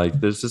anymore. Like,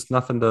 there's just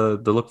nothing to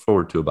look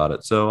forward to about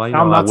it. So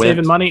I'm not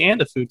saving money and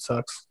the food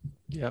sucks.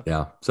 Yep.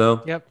 Yeah.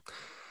 So Yep.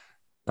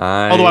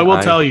 Although I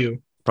will tell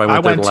you, probably I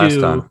went there went the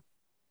last to time.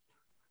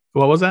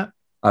 what was that?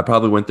 I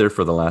probably went there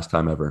for the last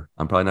time ever.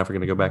 I'm probably never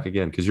going to go back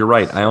again because you're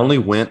right. I only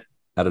went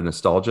out of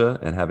nostalgia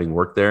and having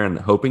worked there and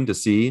hoping to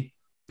see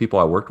people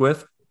I worked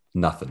with.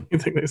 Nothing. You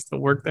think they still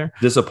work there?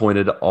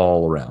 Disappointed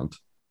all around.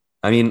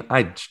 I mean,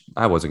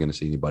 I wasn't going to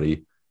see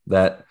anybody.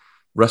 That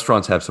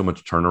restaurants have so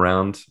much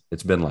turnaround.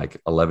 It's been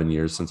like 11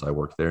 years since I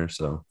worked there.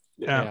 So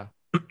Yeah.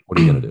 what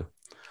are you going to do?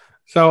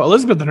 So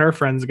Elizabeth and her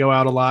friends go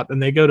out a lot,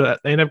 and they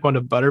end up going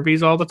to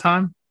Butterbee's all the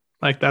time.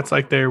 Like that's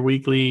like their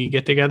weekly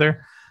get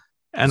together.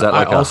 And Is that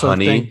like I also a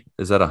honey? think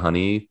Is that a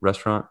honey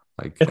restaurant?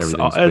 Like it's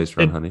everything's based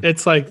around honey?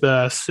 it's like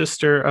the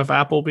sister of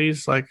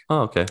Applebee's. Like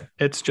Oh, okay.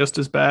 it's just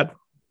as bad.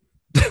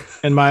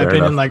 in my Fair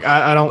opinion. enough. Like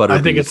I don't. I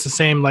think Butterbees. it's the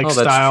same like Oh,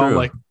 that's style. true.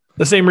 Like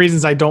the same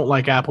reasons I don't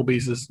like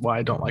Applebee's is why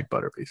I don't like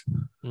Butterbees.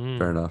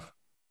 Fair enough.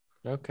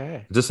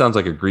 Okay. It just sounds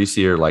like a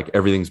greasier, like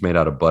everything's made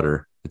out of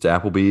butter. It's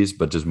Applebee's,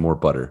 but just more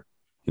butter.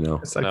 You know,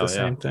 It's like Oh, the yeah.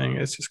 same thing.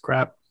 It's just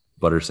crap.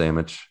 butter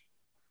sandwich.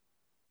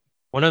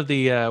 One of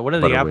the Butter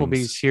Applebee's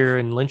wings. here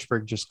in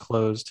Lynchburg just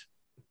closed.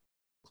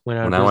 Went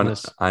out Well, of now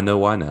business. I know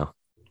why now.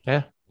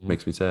 Yeah.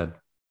 Makes me sad.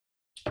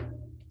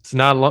 It's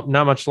not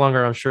much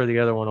longer. I'm sure the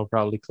other one will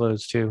probably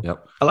close too.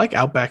 Yep. I like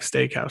Outback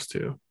Steakhouse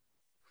too.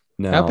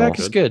 Now, Outback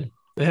is good.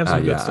 They have some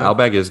good yeah, stuff.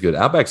 Outback is good.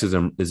 Outback's is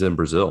in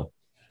Brazil,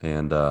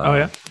 and Oh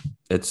yeah.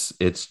 it's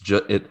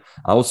just it.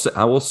 I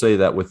will say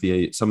that with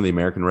some of the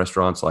American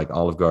restaurants like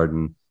Olive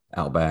Garden,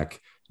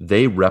 Outback,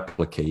 they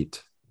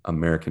replicate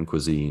American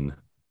cuisine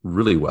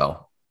really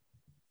well,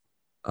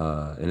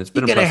 and it's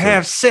been You're gonna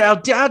impressive.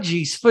 have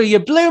saudades for your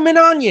blooming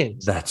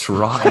onions. That's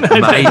right,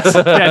 mate.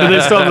 Yeah, do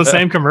they still have the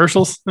same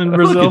commercials in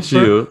Brazil? Look at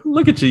you!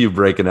 Look at you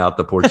breaking out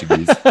the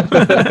Portuguese.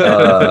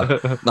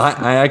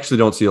 I actually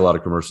don't see a lot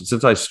of commercials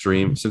since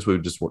we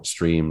just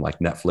stream like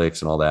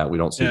Netflix and all that. We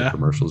don't see the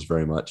commercials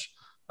very much.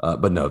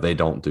 But no, they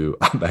don't do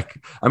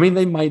Outback. I mean,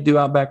 they might do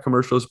Outback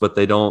commercials, but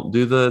they don't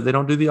do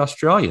the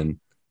Australian.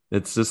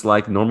 It's just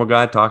like normal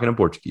guy talking in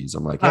Portuguese.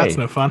 I'm like, hey, That's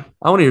no fun.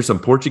 I want to hear some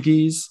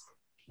Portuguese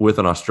with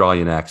an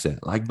Australian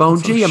accent, like "Bom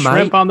Some dia,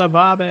 shrimp mate." on the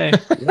barbie.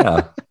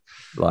 Yeah,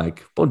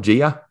 like "Bom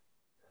dia,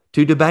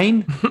 tudo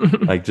bem?"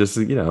 Like just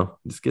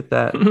get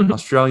that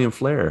Australian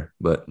flair.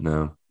 But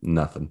no,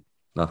 nothing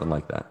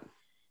like that.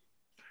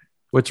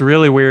 What's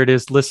really weird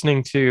is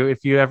listening to,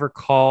 if you ever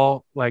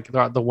call like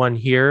the one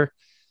here,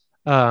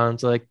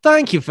 it's like,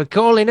 thank you for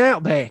calling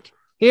Outback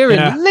here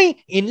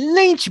in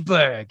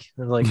Lynchburg.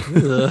 I'm like,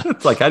 ugh.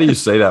 It's like, how do you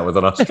say that with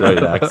an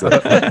Australian accent?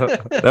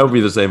 That would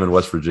be the same in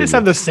West You Virginia. just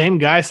have the same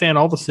guy saying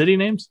all the city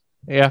names.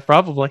 Yeah,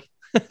 probably.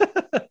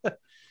 Wouldn't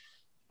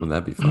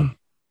that be fun?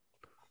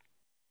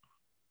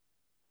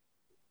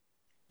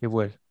 It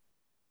would.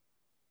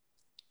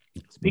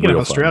 Speaking Real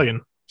of fun.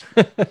 Australian,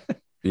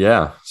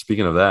 Yeah.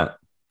 Speaking of that.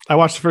 I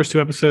watched the first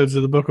 2 episodes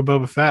of the Book of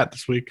Boba Fett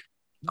this week.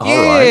 All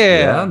right.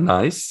 Yeah. Yeah.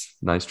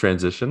 Nice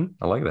transition.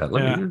 I like that.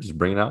 Look, Yeah. you're just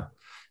bringing out.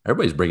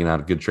 Everybody's bringing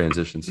out good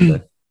transitions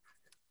today.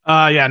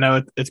 Yeah,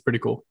 no, it's pretty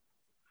cool.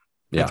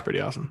 Yeah. It's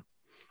pretty awesome.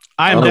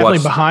 I am wanna definitely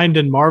watch- behind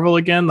in Marvel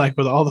again, like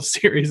with all the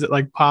series that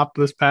like popped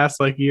this past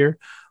like year.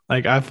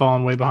 Like I've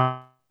fallen way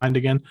behind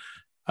again.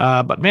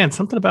 But man,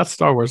 something about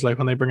Star Wars, like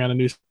when they bring out a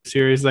new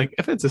series, like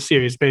if it's a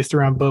series based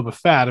around Boba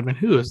Fett, I mean,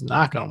 who is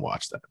not going to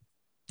watch that?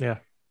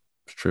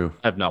 It's true.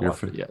 I've not You're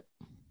watched it yet.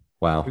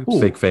 Wow. Ooh.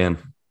 Big fan.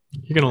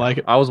 You're going to like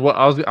it.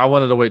 I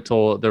wanted to wait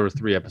till there were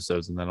 3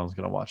 episodes and then I was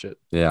gonna watch it.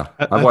 Yeah.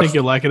 I think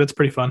you'll like it. It's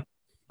pretty fun.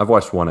 I've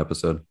watched 1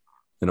 episode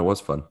and it was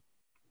fun.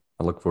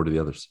 I look forward to the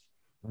others.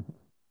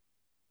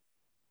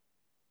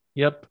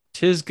 Yep.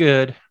 Tis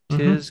good.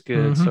 Tis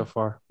good mhm. so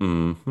far.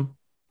 Mm-hmm.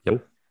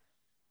 Yep.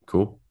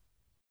 Cool.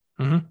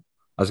 Mhm.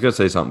 I was going to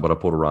say something, but I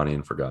pulled a Ronnie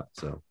and forgot.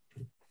 So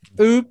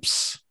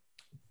Oops.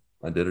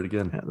 I did it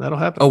again. Yeah, that'll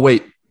happen. Oh,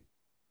 wait.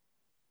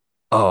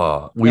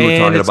 Oh, we were And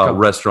talking it's about gone.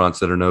 restaurants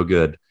that are no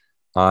good.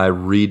 I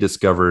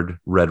rediscovered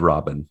Red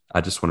Robin.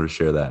 I just wanted to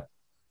share that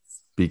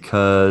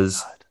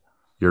because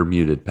you're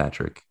muted,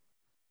 Patrick,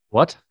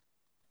 What?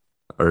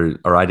 or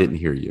I didn't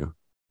hear you.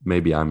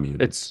 Maybe I'm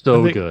muted. It's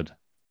so I think- good.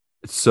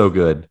 It's so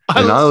good. I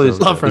And not only is-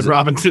 love Red is it-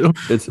 Robin too.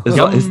 It's,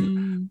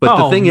 Yum. but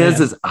the Oh, thing man.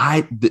 is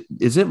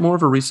is it more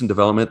of a recent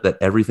development that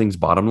everything's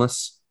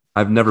bottomless?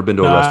 I've never been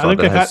to a I restaurant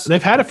think that has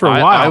they've had it for a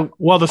I- while. I-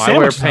 well, the I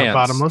wear sandwiches aren't pants.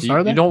 bottomless, You,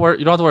 are they? you don't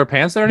have to wear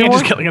pants there You can't anymore.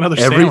 just get like another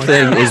everything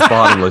sandwich. is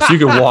bottomless. You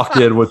can walk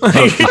in with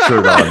a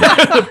shirt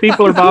on.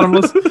 People are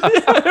bottomless.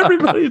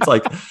 Everybody, it's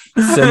like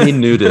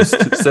semi-nudist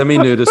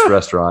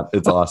restaurant.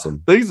 It's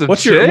awesome. Things have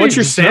What's your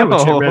changed.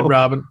 sandwich at No. Red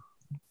Robin?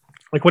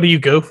 Like, what do you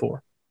go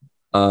for?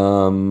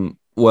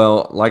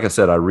 Well, like I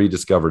said, I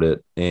rediscovered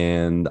it,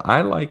 and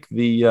I like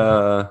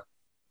the.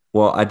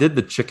 Well, I did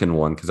the chicken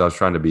one because I was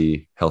trying to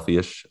be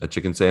healthy-ish, a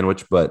chicken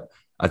sandwich, but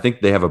I think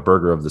they have a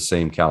burger of the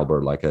same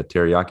caliber, like a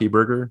teriyaki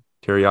burger,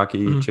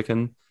 teriyaki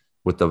chicken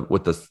with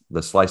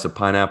the slice of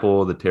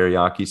pineapple, the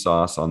teriyaki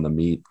sauce on the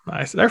meat.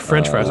 Nice. Their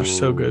French fries are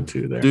so good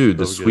too. There, Dude,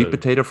 the So sweet good.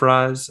 potato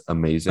fries,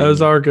 amazing.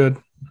 those are good.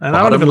 And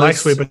I don't even like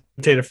Bottomless. sweet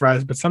potato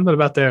fries, but something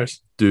about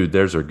theirs. Dude,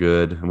 theirs are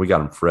good. And we got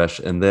them fresh.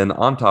 And then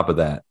on top of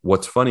that,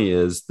 what's funny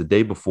is the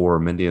day before,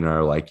 Mindy and I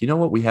are like, you know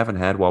what we haven't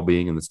had while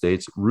being in the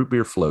States? Root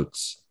beer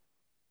floats.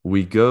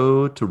 We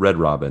go to Red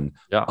Robin.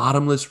 Yeah.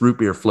 Bottomless root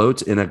beer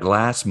floats in a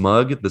glass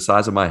mug the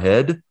size of my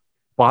head.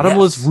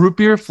 Bottomless Yes. root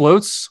beer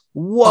floats.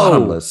 Whoa.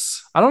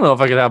 Bottomless. I don't know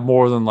if I could have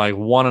more than like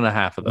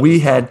 1.5 of those. We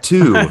had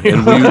 2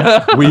 and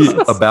we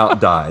about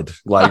died.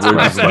 Like, we're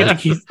just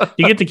like,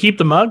 You get to keep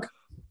the mug.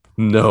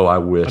 no, I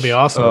wish. That'd be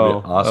awesome. Oh.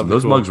 That'd be awesome. that'd be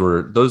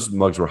Those cool.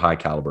 mugs were high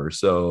caliber.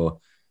 So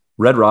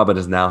Red Robin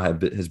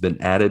has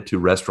been added to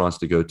restaurants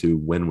to go to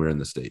when we're in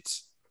the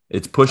States.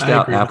 It's pushed I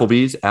out agree with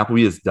Applebee's.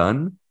 Applebee's is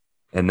done,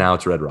 and now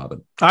it's Red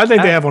Robin. I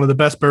think they have one of the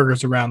best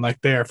burgers around. Like,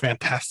 they are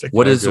fantastic.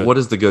 What is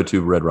good. the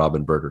go-to Red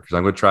Robin burger? Because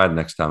I'm going to try it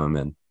next time I'm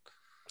in.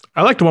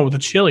 I like the one with the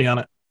chili on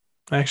it,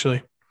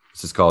 actually.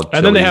 This is called.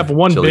 And then they have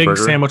one chili big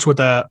burger. sandwich with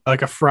a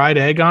fried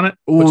egg on it.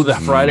 Ooh, which the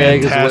is fried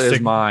egg is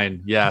fantastic.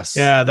 mine. Yes.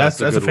 Yeah, that's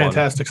a good one.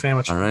 fantastic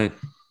sandwich. All right.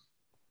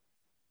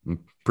 I'm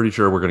pretty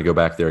sure we're going to go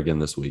back there again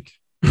this week.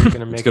 It's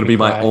It's going to be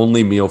my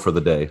only meal for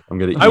the day. I'm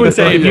going to. I would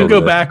say if you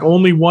go back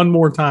only one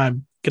more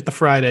time, get the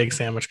fried egg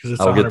sandwich because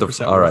it's I'll 100% get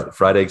the. All right,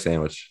 fried egg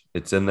sandwich.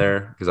 It's in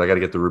there because I got to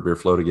get the root beer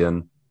float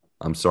again.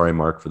 I'm sorry,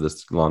 Mark, for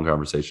this long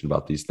conversation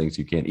about these things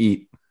you can't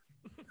eat.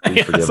 Please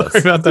Yeah, forgive sorry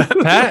us. about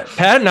that.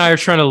 Pat and I are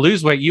trying to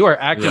lose weight. You are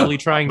actively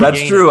trying to That's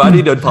gain true. I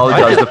need to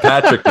apologize to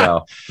Patrick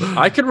now.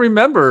 I can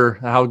remember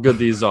how good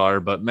these are,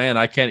 but man,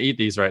 I can't eat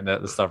these right now.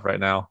 This stuff right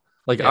now.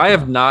 Like I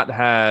have not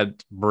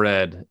had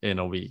bread in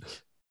a week.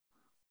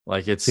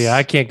 Like it's. See,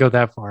 I can't go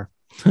that far.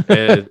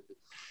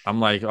 I'm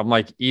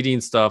like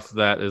eating stuff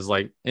that is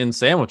like in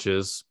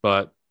sandwiches,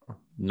 but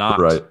not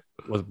Right.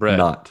 with bread.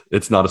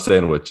 It's not a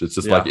sandwich. It's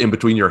just Yeah. like in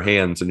between your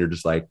hands, and you're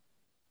just like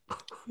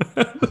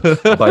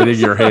biting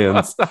your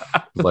hands.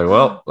 It's like,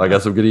 well, I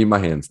guess I'm gonna eat my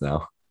hands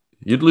now.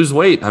 You'd lose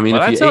weight. I mean,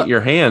 Well, if you ate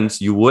your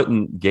hands, you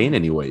wouldn't gain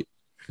any weight.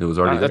 It was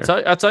already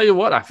there. I tell you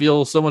what, I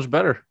feel so much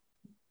better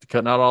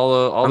cutting out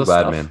all I'm the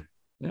glad, stuff. man.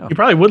 Yeah. You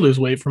probably would lose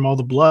weight from all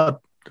the blood,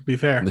 to be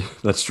fair.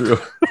 That's true.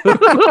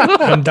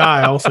 And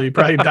die also. You'd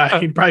probably die.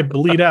 He'd probably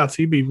bleed out.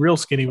 So you'd be real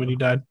skinny when you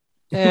died.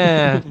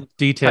 How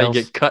Details.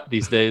 you get cut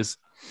these days.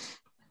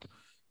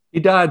 He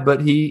died,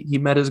 but he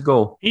met his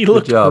goal. He Good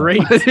looked job.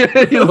 great.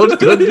 He looks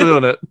good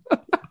doing it.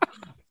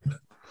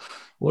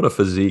 What a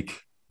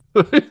physique.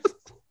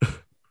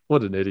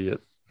 What an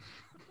idiot.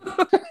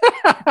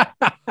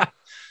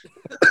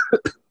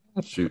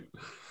 Shoot.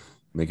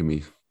 Making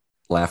me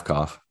laugh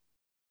cough.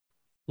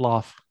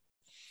 Loft.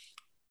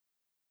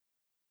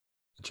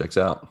 Checks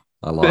out.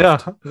 I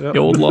laughed. The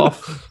old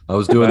loft. I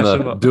was doing Mash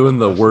 'em up.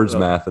 the words Yep.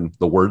 math and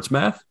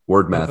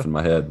word math in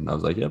my head. And I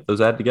was like, yep, those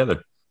add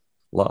together.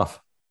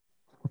 Laugh.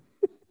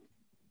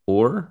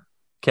 Or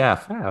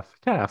calf.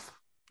 Calf.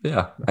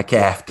 Yeah. I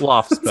calfed.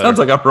 Loft's better. Sounds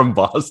like I'm from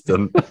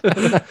Boston.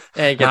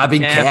 Hey, I've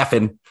been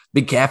calfing.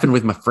 Been calfing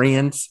with my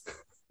friends.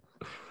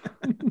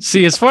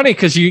 See, it's funny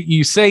because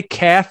you say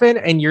caffin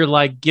and you're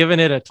like giving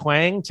it a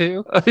twang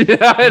too.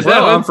 Yeah, I know.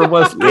 Well, I'm from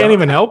West. Can't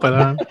even help it.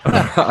 Huh?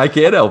 I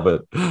can't help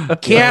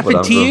it.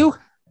 Caffin to you?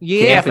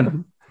 Yeah.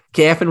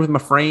 Calfing with my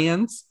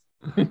friends.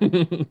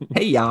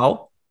 Hey,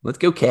 y'all. Let's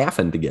go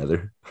calfing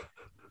together.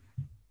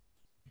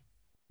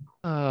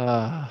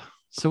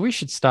 So we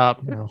should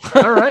stop now.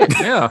 All right.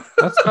 Yeah.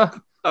 That's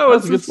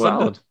That's good.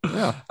 Solid.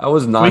 Yeah. I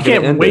was not. We gonna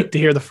can't end wait it. to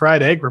hear the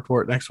fried egg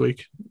report next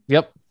week.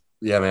 Yep.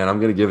 Yeah, man. I'm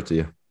gonna give it to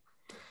you.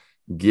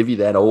 Give you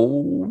that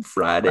old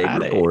fried egg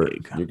Fried report.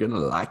 egg. You're gonna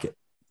like it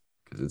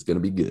because it's gonna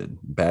be good.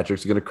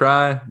 Patrick's gonna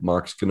cry.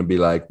 Mark's gonna be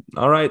like,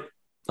 "All right,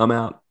 I'm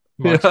out."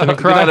 Mark's gonna Good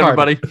cry night, hard.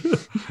 everybody.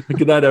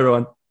 Good night,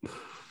 everyone.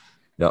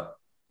 Yep.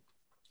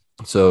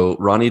 So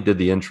Ronnie did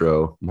the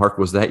intro. Mark,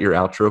 was that your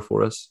outro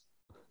for us?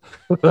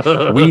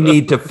 We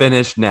need to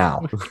finish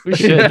now. We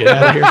should Get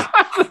out of here.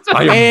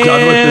 I am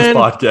done with this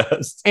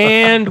podcast.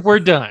 And we're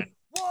done.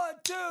 1,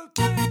 2,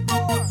 3,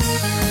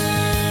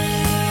 4.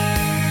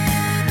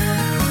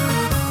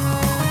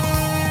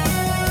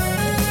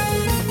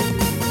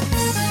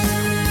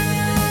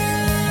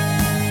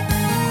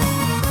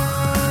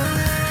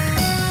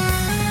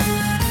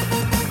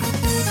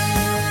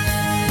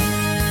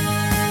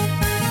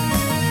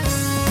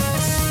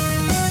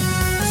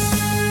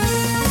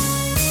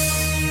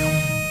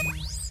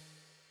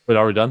 Wait,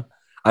 are we done?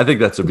 I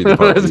think that should be the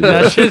part. we do.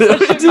 That should-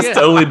 Just yeah.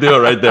 totally do it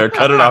right there.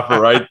 Cut it off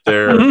right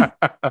there.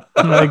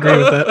 I agree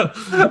with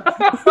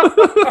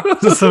that.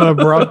 Just an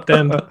abrupt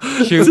end.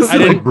 Shoot, Just I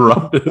didn't-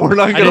 abrupt. We're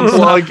not I going to didn't-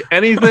 plug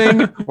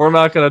anything. We're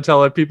not going to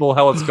tell people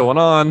how it's going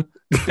on.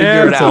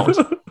 Figure it out.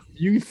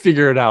 You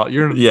figure it out.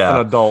 You're Yeah.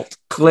 an adult.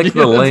 Click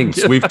the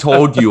links. We've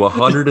told you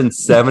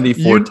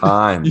 174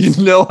 times.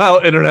 You know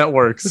how internet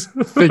works.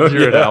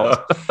 Figure it Yeah.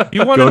 out.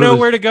 You want Go to to know the-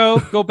 where to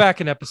go back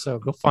an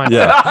episode. Go find it.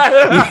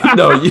 Yeah.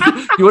 No, you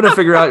want to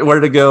figure out where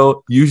to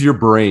go, use your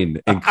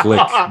brain and click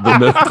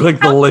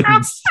the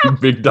links, you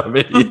big dumb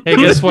idiot. Hey,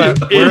 guess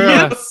what?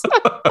 Idiots.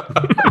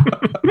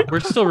 We're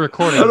still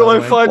recording. How do by I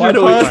the way. find Why your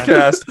do we-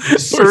 podcast?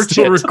 Search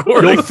still it.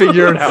 recording. You'll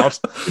figure it out.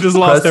 We just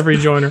lost Press- every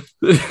joiner.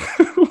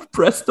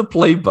 Press the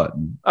play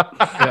button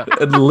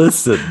and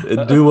listen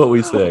and do what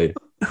we say.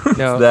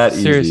 No, It's that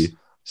easy.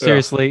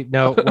 seriously,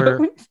 no,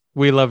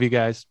 we love you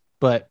guys,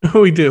 but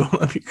We do.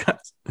 Love you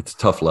guys. It's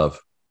tough love.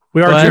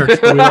 We are But- jerks,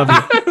 but we love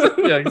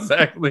you. Yeah,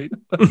 exactly.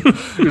 I'm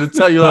going to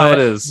tell you how it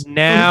is.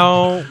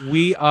 now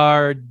we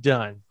are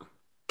done.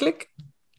 Click.